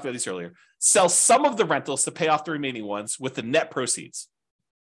 and we talked about these earlier, sell some of the rentals to pay off the remaining ones with the net proceeds.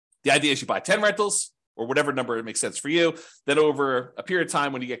 The idea is you buy 10 rentals or whatever number makes sense for you. Then over a period of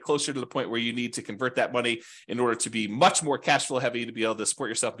time, when you get closer to the point where you need to convert that money in order to be much more cash flow heavy, to be able to support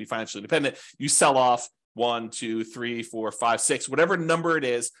yourself and be financially independent, you sell off 1, 2, 3, 4, 5, 6, whatever number it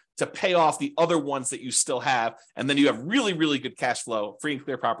is to pay off the other ones that you still have. And then you have really, really good cash flow, free and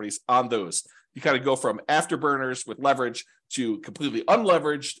clear properties on those. You kind of go from afterburners with leverage to completely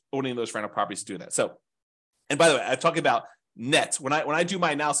unleveraged, owning those rental properties to do that. So, and by the way, I'm talking about net. When I do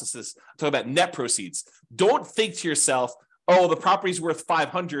my analysis, I'm talking about net proceeds. Don't think to yourself, oh, the property's worth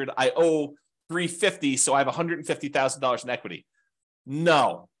 500, I owe 350, so I have $150,000 in equity.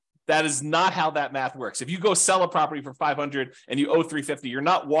 No, that is not how that math works. If you go sell a property for 500 and you owe 350, you're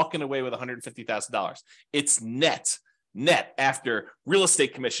not walking away with $150,000. It's net after real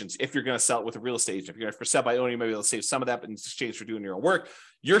estate commissions. If you're going to sell it with a real estate agent, if you're going to sell by owning, maybe they'll save some of that in exchange for doing your own work.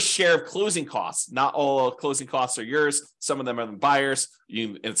 Your share of closing costs, not all closing costs are yours. Some of them are the buyers.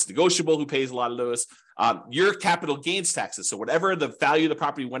 It's negotiable who pays a lot of those. Your capital gains taxes. So whatever the value of the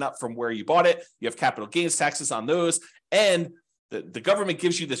property went up from where you bought it, you have capital gains taxes on those. And the government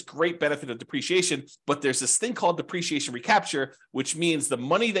gives you this great benefit of depreciation, but there's this thing called depreciation recapture, which means the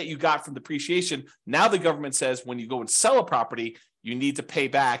money that you got from depreciation, now the government says when you go and sell a property, you need to pay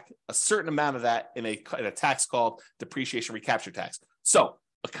back a certain amount of that in a tax called depreciation recapture tax. So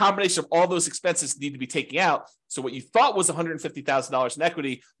a combination of all those expenses need to be taken out. So what you thought was $150,000 in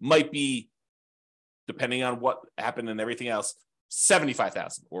equity might be, depending on what happened and everything else,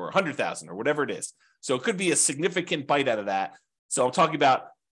 $75,000 or $100,000 or whatever it is. So it could be a significant bite out of that. So I'm talking about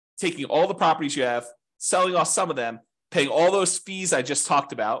taking all the properties you have, selling off some of them, paying all those fees I just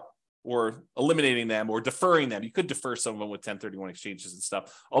talked about, or eliminating them or deferring them. You could defer some of them with 1031 exchanges and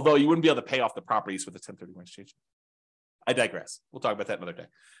stuff, although you wouldn't be able to pay off the properties with a 1031 exchange. I digress. We'll talk about that another day.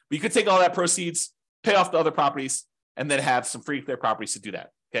 But you could take all that proceeds, pay off the other properties, and then have some free clear properties to do that.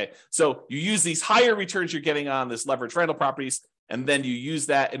 Okay. So you use these higher returns you're getting on this leveraged rental properties, and then you use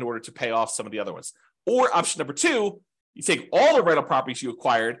that in order to pay off some of the other ones. Or option number two, you take all the rental properties you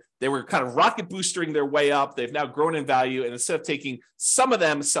acquired, they were kind of rocket boostering their way up. They've now grown in value. And instead of taking some of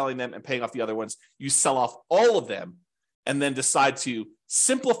them, selling them and paying off the other ones, you sell off all of them and then decide to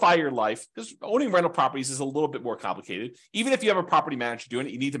simplify your life, because owning rental properties is a little bit more complicated. Even if you have a property manager doing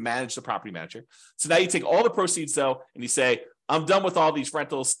it, you need to manage the property manager. So now you take all the proceeds though, and you say, I'm done with all these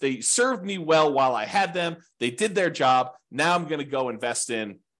rentals. They served me well while I had them. They did their job. Now I'm going to go invest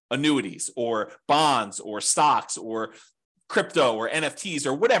in annuities or bonds or stocks or crypto or NFTs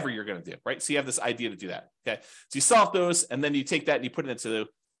or whatever you're going to do, right? So you have this idea to do that, okay? So you sell off those, and then you take that and you put it into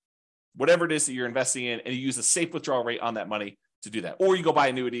whatever it is that you're investing in, and you use a safe withdrawal rate on that money to do that. Or you go buy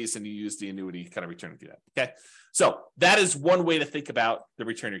annuities and you use the annuity kind of return to do that. Okay. So that is one way to think about the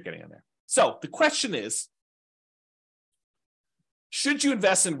return you're getting on there. So the question is, should you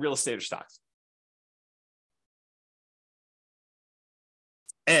invest in real estate or stocks?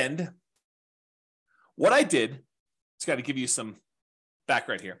 And what I did, it's got to give you some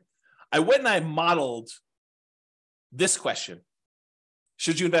background here. I went and I modeled this question.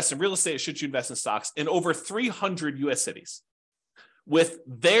 Should you invest in real estate or should you invest in stocks in over 300 US cities with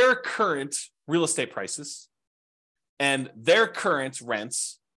their current real estate prices and their current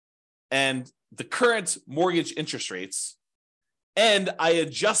rents and the current mortgage interest rates. And I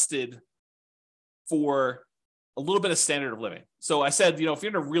adjusted for a little bit of standard of living. So I said, if you're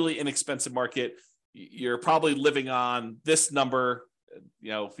in a really inexpensive market, you're probably living on this number,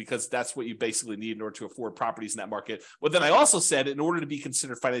 because that's what you basically need in order to afford properties in that market. But then I also said, in order to be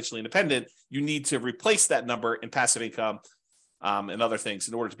considered financially independent, you need to replace that number in passive income and other things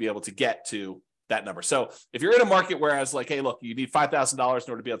in order to be able to get to that number. So if you're in a market where I was like, hey, look, you need $5,000 in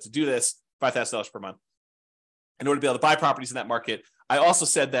order to be able to do this, $5,000 per month, in order to be able to buy properties in that market, I also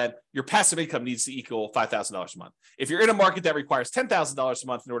said that your passive income needs to equal $5,000 a month. If you're in a market that requires $10,000 a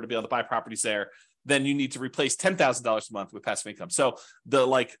month in order to be able to buy properties there, then you need to replace $10,000 a month with passive income. So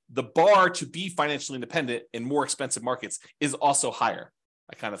the bar to be financially independent in more expensive markets is also higher.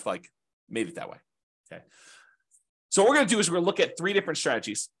 I kind of made it that way. Okay. So what we're going to do is we're going to look at 3 different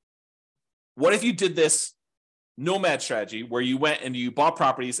strategies. What if you did this nomad strategy where you went and you bought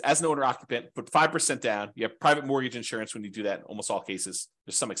properties as an owner occupant, put 5% down, you have private mortgage insurance when you do that in almost all cases.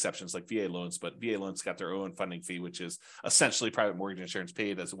 There's some exceptions like VA loans, but VA loans got their own funding fee, which is essentially private mortgage insurance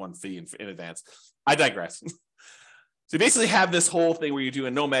paid as one fee in advance. I digress. So you basically have this whole thing where you do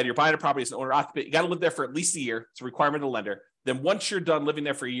a nomad, you're buying a property as an owner occupant, you got to live there for at least a year. It's a requirement of the lender. Then once you're done living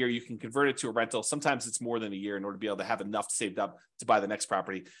there for a year, you can convert it to a rental. Sometimes it's more than a year in order to be able to have enough saved up to buy the next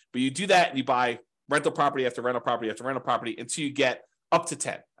property. But you do that and you buy rental property after rental property after rental property until you get up to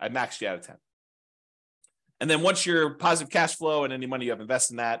 10. I maxed you out of 10. And then once your positive cash flow and any money you have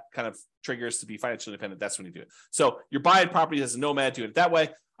invested in that kind of triggers to be financially independent, that's when you do it. So you're buying property as a nomad, doing it that way.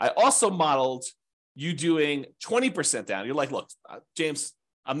 I also modeled you doing 20% down. You're like, look, James,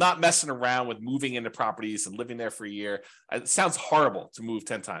 I'm not messing around with moving into properties and living there for a year. It sounds horrible to move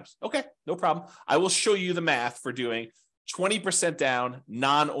 10 times. Okay, no problem. I will show you the math for doing 20% down,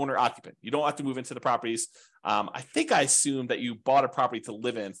 non-owner occupant. You don't have to move into the properties. I think I assumed that you bought a property to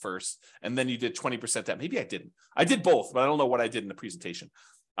live in first, and then you did 20% down. Maybe I didn't. I did both, but I don't know what I did in the presentation.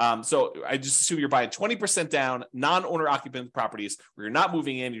 So I just assume you're buying 20% down, non-owner occupant properties where you're not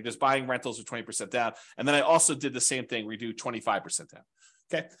moving in, you're just buying rentals with 20% down. And then I also did the same thing where you do 25% down.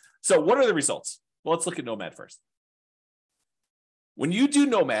 Okay. So what are the results? Well, let's look at Nomad first. When you do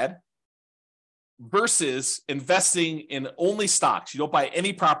Nomad, versus investing in only stocks, you don't buy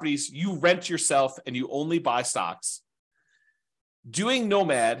any properties, you rent yourself and you only buy stocks. Doing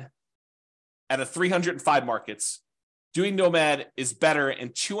Nomad at a 305 markets, doing Nomad is better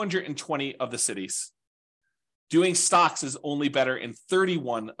in 220 of the cities. Doing stocks is only better in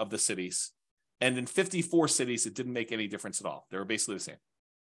 31 of the cities. And in 54 cities, it didn't make any difference at all. They were basically the same.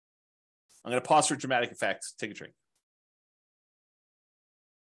 I'm going to pause for dramatic effect. Take a drink.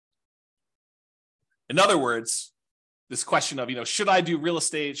 In other words, this question of, should I do real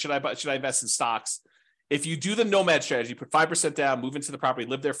estate? Should I invest in stocks? If you do the Nomad strategy, put 5% down, move into the property,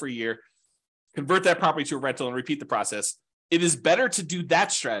 live there for a year, convert that property to a rental and repeat the process, it is better to do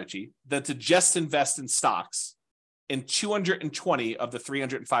that strategy than to just invest in stocks in 220 of the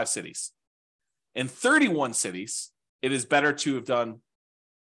 305 cities. In 31 cities, it is better to have done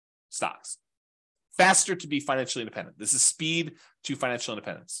stocks. Faster to be financially independent. This is speed to financial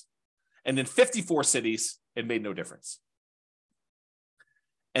independence. And in 54 cities, it made no difference.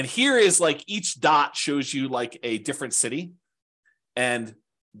 And here is each dot shows you a different city. And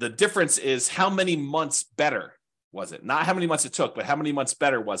the difference is how many months better was it? Not how many months it took, but how many months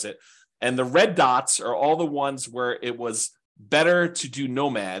better was it? And the red dots are all the ones where it was better to do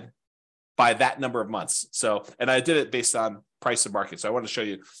Nomad by that number of months. So, and I did it based on price of market. So I want to show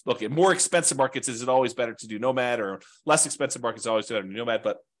you, look, in more expensive markets, is it always better to do Nomad, or less expensive markets always better to do Nomad?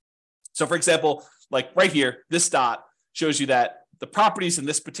 But so for example, right here, this dot shows you that the properties in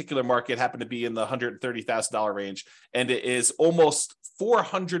this particular market happen to be in the $130,000 range. And it is almost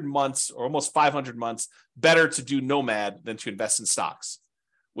 400 months or almost 500 months better to do Nomad than to invest in stocks.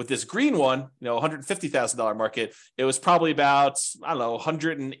 With this green one, $150,000 market, it was probably about,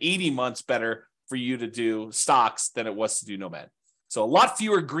 180 months better for you to do stocks than it was to do Nomad. So a lot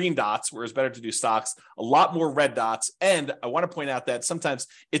fewer green dots, where it's better to do stocks, a lot more red dots. And I want to point out that sometimes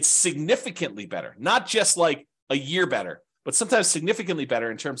it's significantly better, not just like a year better, but sometimes significantly better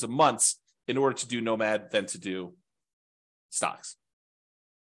in terms of months in order to do Nomad than to do stocks.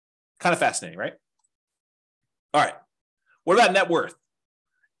 Kind of fascinating, right? All right. What about net worth?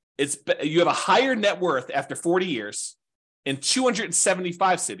 You have a higher net worth after 40 years in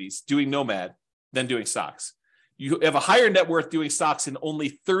 275 cities doing Nomad than doing stocks. You have a higher net worth doing stocks in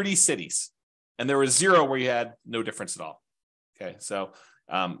only 30 cities. And there was 0 where you had no difference at all. Okay. So,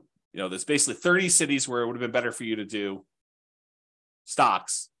 there's basically 30 cities where it would have been better for you to do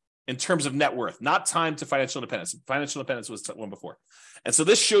stocks in terms of net worth, not time to financial independence. Financial independence was one before. And so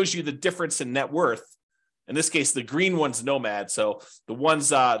this shows you the difference in net worth. In this case, the green one's Nomad. So the ones,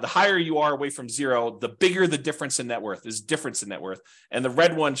 the higher you are away from 0, the bigger the difference in net worth is difference in net worth. And the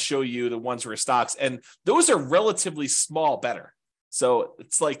red ones show you the ones where stocks. And those are relatively small better. So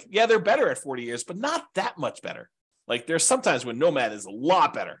it's like, yeah, they're better at 40 years, but not that much better. Like there's sometimes when Nomad is a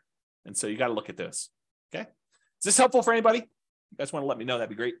lot better. And so you got to look at this. Okay. Is this helpful for anybody? You guys want to let me know? That'd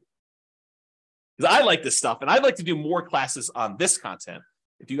be great. Because I like this stuff and I'd like to do more classes on this content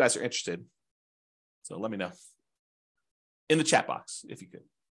if you guys are interested. So let me know in the chat box if you could,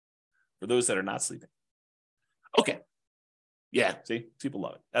 for those that are not sleeping. Okay. Yeah. See, people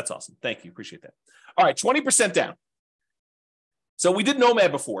love it. That's awesome. Thank you. Appreciate that. All right. 20% down. So we did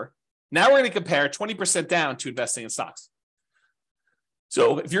Nomad before. Now we're going to compare 20% down to investing in stocks.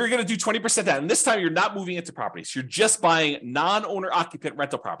 So if you're going to do 20% down, and this time you're not moving into properties, you're just buying non-owner occupant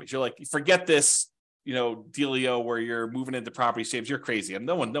rental properties. You're like, forget this, dealio where you're moving into properties, James, you're crazy. And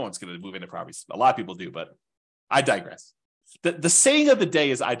no one's going to move into properties. A lot of people do, but I digress. The saying of the day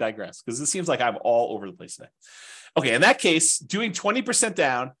is I digress, because it seems like I'm all over the place today. Okay. In that case, doing 20%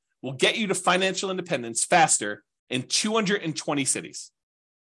 down will get you to financial independence faster in 220 cities.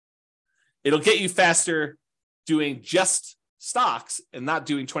 It'll get you faster doing just stocks and not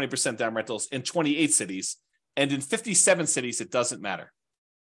doing 20% down rentals in 28 cities. And in 57 cities, it doesn't matter.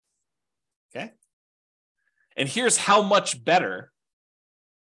 Okay. And here's how much better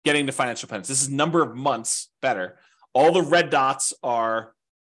getting to financial independence. This is number of months better. All the red dots are,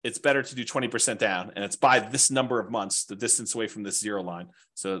 it's better to do 20% down, and it's by this number of months, the distance away from this 0 line.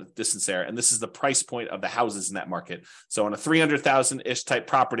 So the distance there. And this is the price point of the houses in that market. So on a 300,000-ish type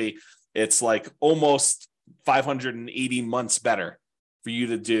property, it's like almost 580 months better for you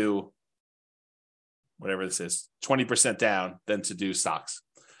to do whatever this is, 20% down than to do stocks.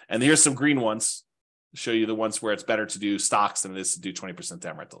 And here's some green ones to show you the ones where it's better to do stocks than it is to do 20%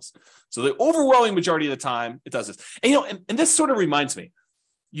 down rentals. So the overwhelming majority of the time, it does this. And this sort of reminds me,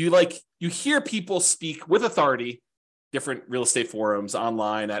 you hear people speak with authority, different real estate forums,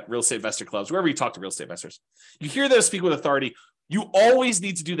 online, at real estate investor clubs, wherever you talk to real estate investors. You hear them speak with authority. You always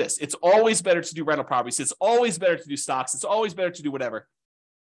need to do this. It's always better to do rental properties. It's always better to do stocks. It's always better to do whatever.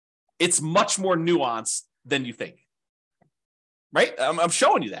 It's much more nuanced than you think, right? I'm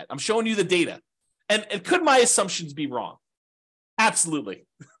showing you that. I'm showing you the data. And could my assumptions be wrong? Absolutely.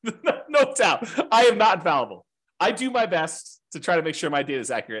 No doubt. I am not infallible. I do my best to try to make sure my data is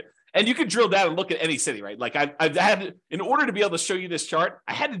accurate. And you can drill down and look at any city, right? Like I've had, in order to be able to show you this chart,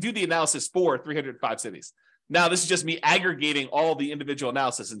 I had to do the analysis for 305 cities. Now, this is just me aggregating all the individual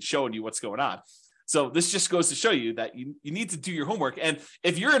analysis and showing you what's going on. So this just goes to show you that you need to do your homework. And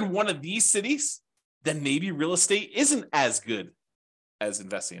if you're in one of these cities, then maybe real estate isn't as good as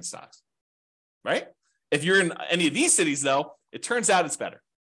investing in stocks, right? If you're in any of these cities, though, it turns out it's better.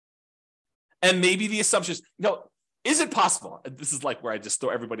 And maybe the assumptions, is it possible? This is like where I just throw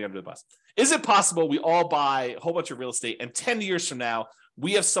everybody under the bus. Is it possible we all buy a whole bunch of real estate and 10 years from now,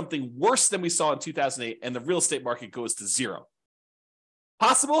 we have something worse than we saw in 2008 and the real estate market goes to 0?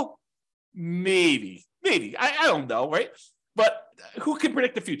 Possible? Maybe. I don't know, right? But who can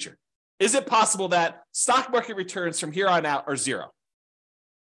predict the future? Is it possible that stock market returns from here on out are 0?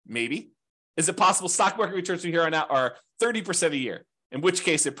 Maybe. Is it possible stock market returns from here on out are 30% a year? In which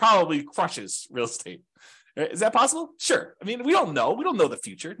case it probably crushes real estate. Is that possible? Sure. I mean, we don't know. We don't know the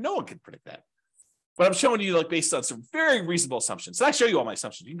future. No one can predict that. But I'm showing you based on some very reasonable assumptions. So I show you all my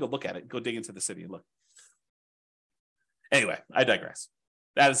assumptions. You can go look at it, go dig into the city and look. Anyway, I digress.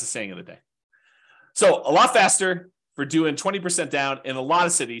 That is the saying of the day. So a lot faster for doing 20% down in a lot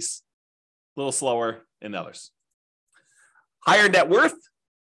of cities, a little slower in others. Higher net worth.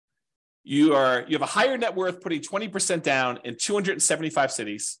 You have a higher net worth putting 20% down in 275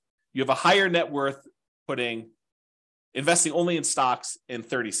 cities. You have a higher net worth investing only in stocks in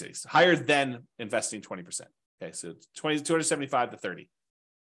 30 cities, higher than investing 20%. Okay, so 275 to 30.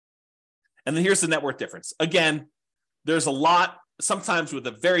 And then here's the net worth difference. Again, there's a lot sometimes with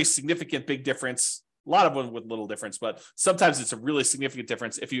a very significant big difference, a lot of them with little difference, but sometimes it's a really significant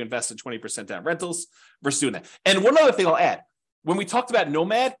difference if you invest in 20% down rentals versus doing that. And one other thing I'll add, when we talked about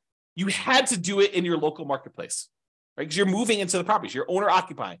Nomad, you had to do it in your local marketplace, right? Because you're moving into the properties, you're owner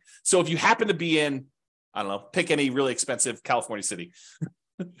occupying. So if you happen to be in, I don't know, pick any really expensive California city,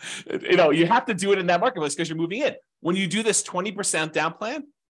 you have to do it in that marketplace because you're moving in. When you do this 20% down plan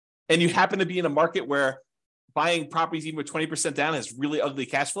and you happen to be in a market where buying properties even with 20% down has really ugly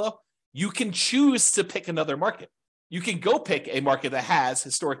cash flow, you can choose to pick another market. You can go pick a market that has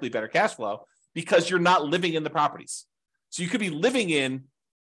historically better cash flow because you're not living in the properties. So you could be living in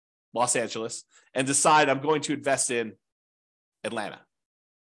Los Angeles and decide I'm going to invest in Atlanta,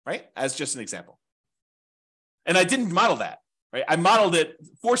 right? As just an example. And I didn't model that, right? I modeled it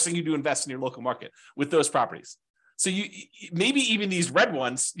forcing you to invest in your local market with those properties. So you maybe even these red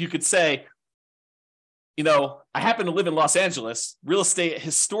ones, you could say, I happen to live in Los Angeles. Real estate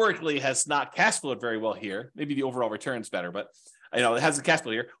historically has not cash flowed very well here. Maybe the overall return's better, but it hasn't cash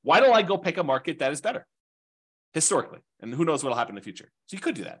flow here. Why don't I go pick a market that is better historically? And who knows what'll happen in the future. So you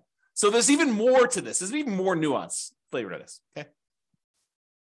could do that. So there's even more to this. There's even more nuance flavor to this. Okay.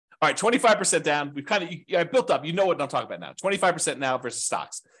 All right, 25% down. We've I built up. You know what I'm talking about now. 25% now versus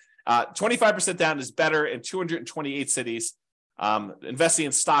stocks. 25% down is better in 228 cities. Investing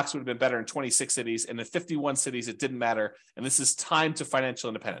in stocks would have been better in 26 cities, and in 51 cities, it didn't matter. And this is time to financial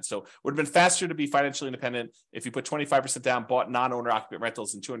independence. So it would have been faster to be financially independent if you put 25% down, bought non-owner occupant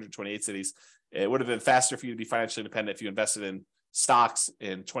rentals in 228 cities. It would have been faster for you to be financially independent if you invested in stocks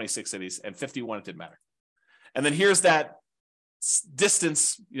in 26 cities, and 51, it didn't matter. And then here's that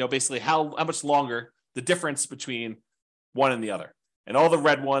distance, basically how much longer the difference between one and the other. And all the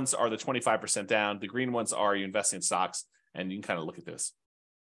red ones are the 25% down. The green ones are you investing in stocks. And you can kind of look at this.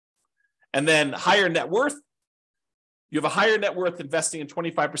 And then higher net worth. You have a higher net worth investing in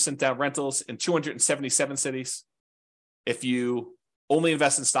 25% down rentals in 277 cities. If you only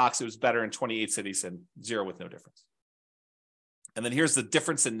invest in stocks, it was better in 28 cities and 0 with no difference. And then here's the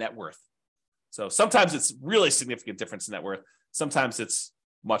difference in net worth. So sometimes it's really significant difference in net worth. Sometimes it's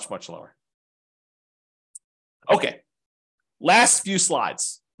much, much lower. Okay. Last few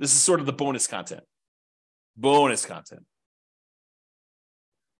slides. This is sort of the bonus content. Bonus content.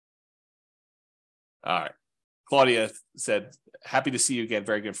 All right. Claudia said, happy to see you again.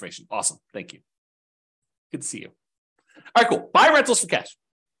 Very good information. Awesome. Thank you. Good to see you. All right, cool. Buy rentals for cash.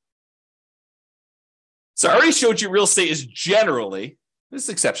 So I already showed you real estate is generally, there's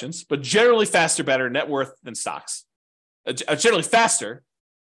exceptions, but generally faster, better net worth than stocks. Generally faster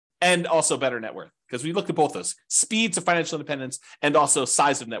and also better net worth. Because we looked at both those. Speed to financial independence and also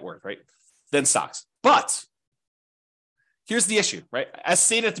size of net worth, right? Than stocks. But here's the issue, right? As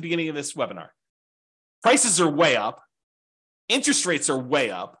stated at the beginning of this webinar, prices are way up, interest rates are way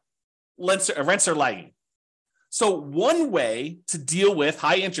up, rents are lagging. So one way to deal with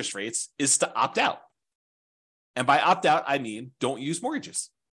high interest rates is to opt out. And by opt out, I mean don't use mortgages.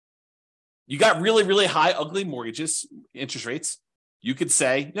 You got really, really high, ugly mortgages, interest rates. You could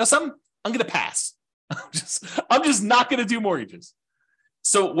say, something, I'm going to pass. I'm just not going to do mortgages.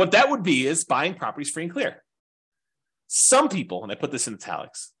 So what that would be is buying properties free and clear. Some people, and I put this in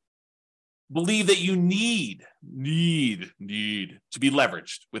italics, believe that you need to be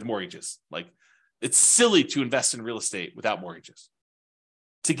leveraged with mortgages. Like it's silly to invest in real estate without mortgages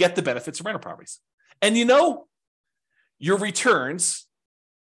to get the benefits of rental properties. And your returns,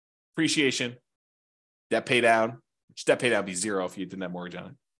 appreciation, debt pay down, which debt pay down would be 0 if you didn't have mortgage on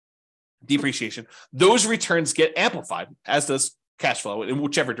it, depreciation, those returns get amplified, as does cash flow in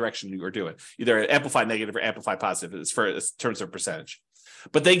whichever direction you are doing, either amplified negative or amplified positive in terms of percentage.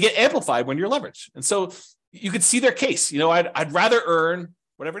 But they get amplified when you're leveraged. And so you could see their case. I'd rather earn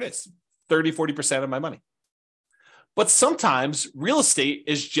whatever it is, 30, 40% of my money. But sometimes real estate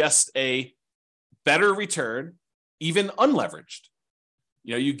is just a better return, even unleveraged.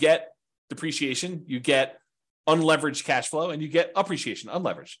 You get depreciation, you get unleveraged cash flow, and you get appreciation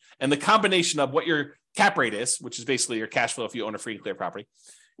unleveraged. And the combination of what your cap rate is, which is basically your cash flow if you own a free and clear property,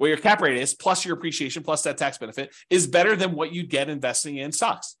 what your cap rate is, plus your appreciation, plus that tax benefit, is better than what you'd get investing in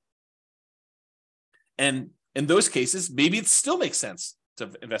stocks. And in those cases, maybe it still makes sense to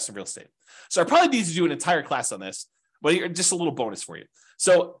invest in real estate. So I probably need to do an entire class on this, but just a little bonus for you.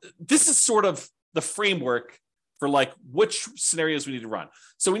 So this is sort of the framework for which scenarios we need to run.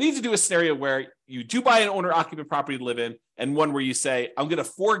 So we need to do a scenario where you do buy an owner occupant property to live in, and one where you say, I'm going to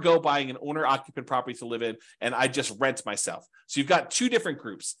forego buying an owner occupant property to live in, and I just rent myself. So you've got two different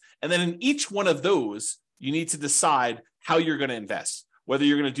groups. And then in each one of those, you need to decide how you're going to invest, whether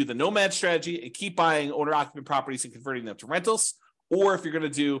you're going to do the nomad strategy and keep buying owner occupant properties and converting them to rentals, or if you're going to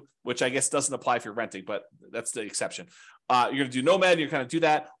do, which I guess doesn't apply if you're renting, but that's the exception. You're going to do nomad, you're going to do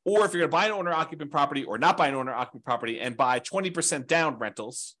that. Or if you're going to buy an owner-occupant property or not buy an owner-occupant property and buy 20% down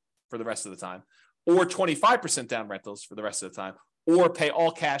rentals for the rest of the time, or 25% down rentals for the rest of the time, or pay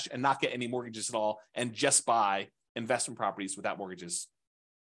all cash and not get any mortgages at all and just buy investment properties without mortgages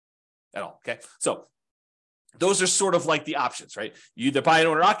at all. Okay. So those are sort of like the options, right? You either buy an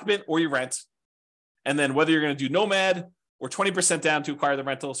owner-occupant or you rent. And then whether you're going to do nomad or 20% down to acquire the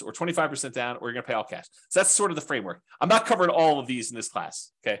rentals or 25% down, or you're going to pay all cash. So that's sort of the framework. I'm not covering all of these in this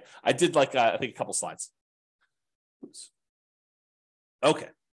class. Okay. I did I think a couple slides. Oops. Okay.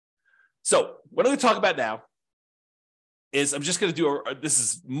 So what I'm going to talk about now is I'm just going to do this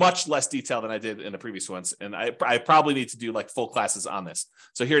is much less detail than I did in the previous ones. And I probably need to do like full classes on this.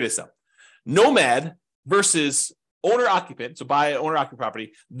 So here it is. Nomad versus owner-occupant, so buy an owner-occupant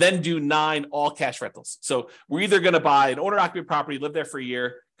property, then do 9 all-cash rentals. So we're either going to buy an owner-occupant property, live there for a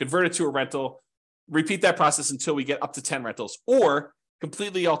year, convert it to a rental, repeat that process until we get up to 10 rentals, or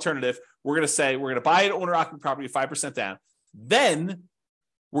completely alternative, we're going to say we're going to buy an owner-occupant property 5% down, then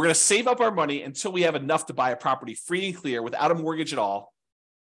we're going to save up our money until we have enough to buy a property free and clear without a mortgage at all.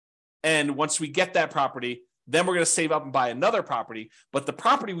 And once we get that property, then we're going to save up and buy another property, but the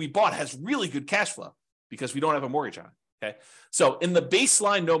property we bought has really good cash flow because we don't have a mortgage on it, okay? So in the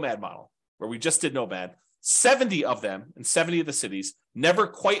baseline nomad model, where we just did nomad, 70 of them in 70 of the cities never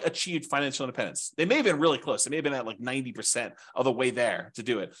quite achieved financial independence. They may have been really close. They may have been at like 90% of the way there to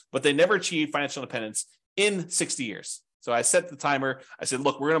do it, but they never achieved financial independence in 60 years. So I set the timer. I said,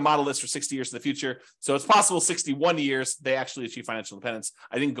 look, we're going to model this for 60 years in the future. So it's possible 61 years they actually achieve financial independence.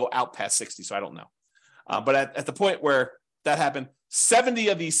 I didn't go out past 60, so I don't know. But at the point where that happened, 70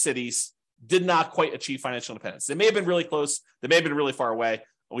 of these cities did not quite achieve financial independence. They may have been really close. They may have been really far away.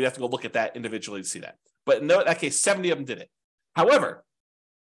 We'd have to go look at that individually to see that. But in that case, 70 of them did it. However,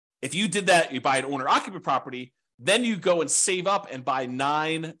 if you did that, you buy an owner-occupant property, then you go and save up and buy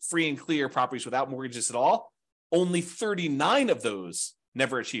 9 free and clear properties without mortgages at all. Only 39 of those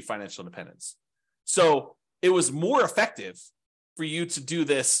never achieved financial independence. So it was more effective for you to do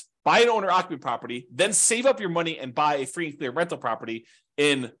this, buy an owner-occupant property, then save up your money and buy a free and clear rental property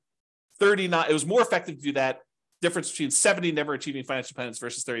in 39. It was more effective to do that. Difference between 70 never achieving financial independence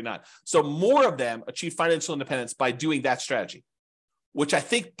versus 39. So more of them achieve financial independence by doing that strategy, which I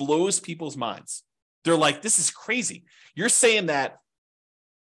think blows people's minds. They're like, this is crazy. You're saying that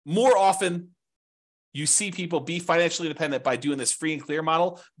more often you see people be financially independent by doing this free and clear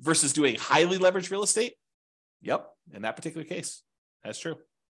model versus doing highly leveraged real estate? Yep, in that particular case, that's true.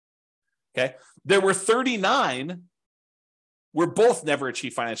 Okay, there were 39 where both never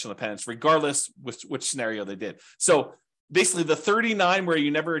achieved financial independence, regardless which scenario they did. So basically the 39 where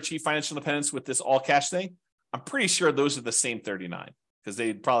you never achieve financial independence with this all cash thing, I'm pretty sure those are the same 39 because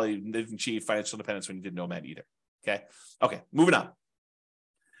they probably didn't achieve financial independence when you did nomad either. Okay, moving on.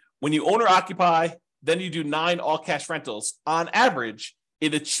 When you own or occupy, then you do 9 all cash rentals. On average,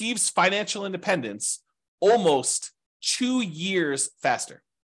 it achieves financial independence almost 2 years faster.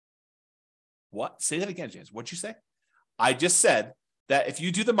 What? Say that again, James. What'd you say? I just said that if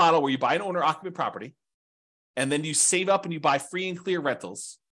you do the model where you buy an owner-occupant property and then you save up and you buy free and clear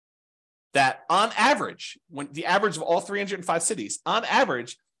rentals, that on average, when the average of all 305 cities, on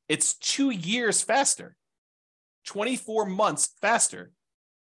average, it's 2 years faster, 24 months faster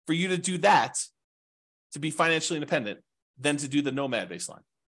for you to do that to be financially independent than to do the nomad baseline.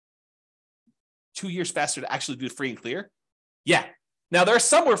 2 years faster to actually do free and clear? Yeah. Now, there are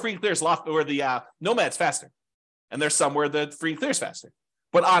some where free and clear is a lot, where the nomad's faster. And there's some where the free and clear is faster.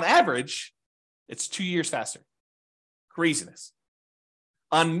 But on average, it's 2 years faster. Craziness.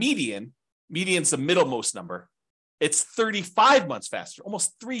 On median's the middlemost number, it's 35 months faster,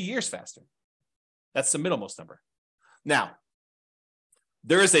 almost 3 years faster. That's the middlemost number. Now,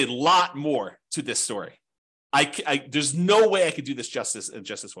 there is a lot more to this story. There's no way I could do this justice in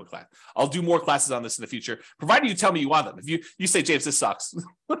just this one class. I'll do more classes on this in the future, provided you tell me you want them. If you say, James, this sucks.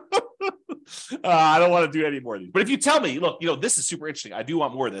 I don't want to do any more of these. But if you tell me, look, this is super interesting, I do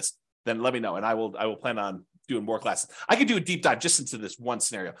want more of this, then let me know, and I will plan on doing more classes. I could do a deep dive just into this one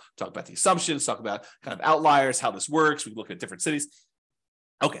scenario, talk about the assumptions, talk about kind of outliers, how this works. We can look at different cities.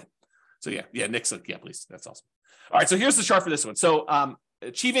 Okay. So yeah, Nick's like, yeah, please. That's awesome. All right. So here's the chart for this one. So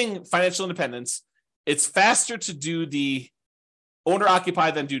achieving financial independence, it's faster to do the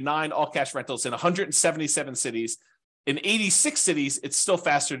owner-occupy than do 9 all-cash rentals in 177 cities. In 86 cities, it's still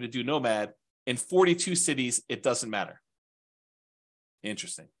faster to do nomad. In 42 cities, it doesn't matter.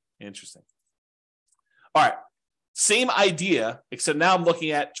 Interesting. All right. Same idea, except now I'm looking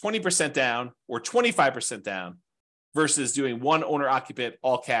at 20% down or 25% down versus doing one owner occupant,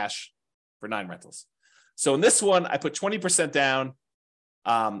 all cash for 9 rentals. So in this one, I put 20% down,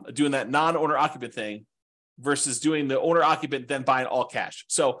 doing that non-owner occupant thing versus doing the owner occupant, then buying all cash.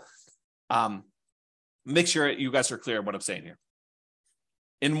 So make sure you guys are clear on what I'm saying here.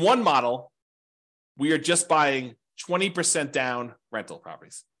 In one model, we are just buying 20% down rental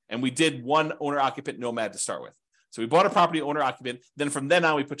properties. And we did one owner occupant nomad to start with. So we bought a property owner occupant. Then from then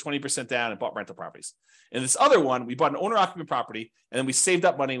on, we put 20% down and bought rental properties. In this other one, we bought an owner occupant property and then we saved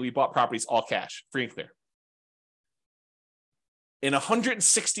up money and we bought properties all cash, free and clear. In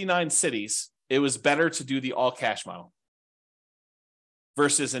 169 cities, it was better to do the all cash model.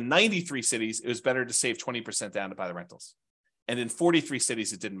 Versus in 93 cities, it was better to save 20% down to buy the rentals. And in 43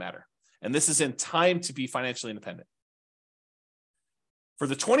 cities, it didn't matter. And this is in time to be financially independent. For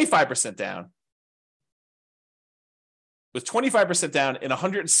the 25% down, with 25% down in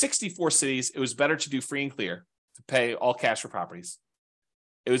 164 cities, it was better to do free and clear, to pay all cash for properties.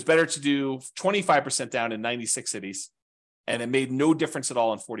 It was better to do 25% down in 96 cities, and it made no difference at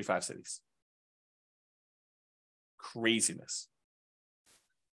all in 45 cities. Craziness.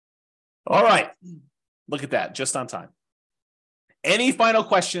 All right. Look at that, just on time. Any final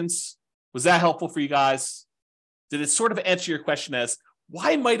questions? Was that helpful for you guys? Did it sort of answer your question as,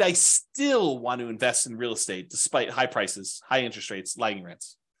 why might I still want to invest in real estate despite high prices, high interest rates, lagging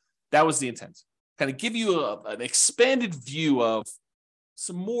rents? That was the intent. Kind of give you an expanded view of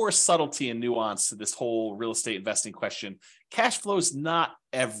some more subtlety and nuance to this whole real estate investing question. Cash flow is not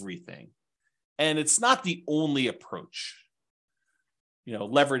everything, and it's not the only approach.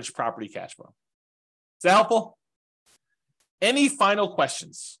 Leverage property cash flow. Is that helpful? Any final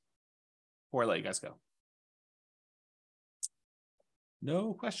questions before I let you guys go?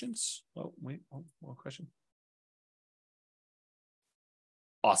 No questions? Oh, wait, one question.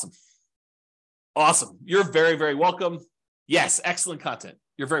 Awesome. You're very, very welcome. Yes, excellent content.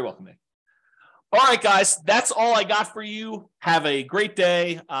 You're very welcome, Nick. All right, guys, that's all I got for you. Have a great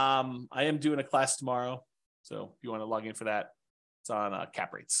day. I am doing a class tomorrow, so if you want to log in for that, it's on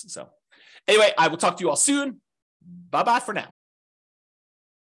cap rates. So anyway, I will talk to you all soon. Bye-bye for now.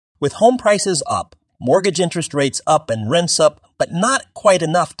 With home prices up, mortgage interest rates up and rents up, but not quite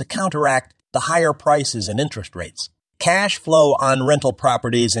enough to counteract the higher prices and interest rates, cash flow on rental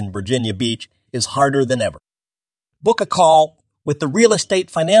properties in Virginia Beach is harder than ever. Book a call with the Real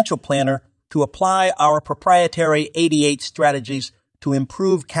Estate Financial Planner to apply our proprietary 88 strategies to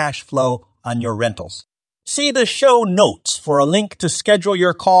improve cash flow on your rentals. See the show notes for a link to schedule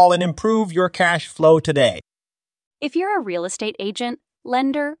your call and improve your cash flow today. If you're a real estate agent,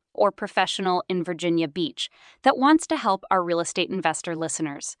 lender, or professional in Virginia Beach that wants to help our real estate investor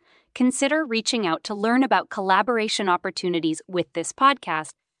listeners, consider reaching out to learn about collaboration opportunities with this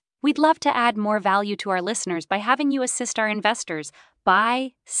podcast. We'd love to add more value to our listeners by having you assist our investors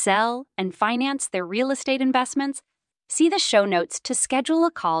buy, sell, and finance their real estate investments. See the show notes to schedule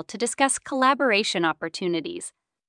a call to discuss collaboration opportunities.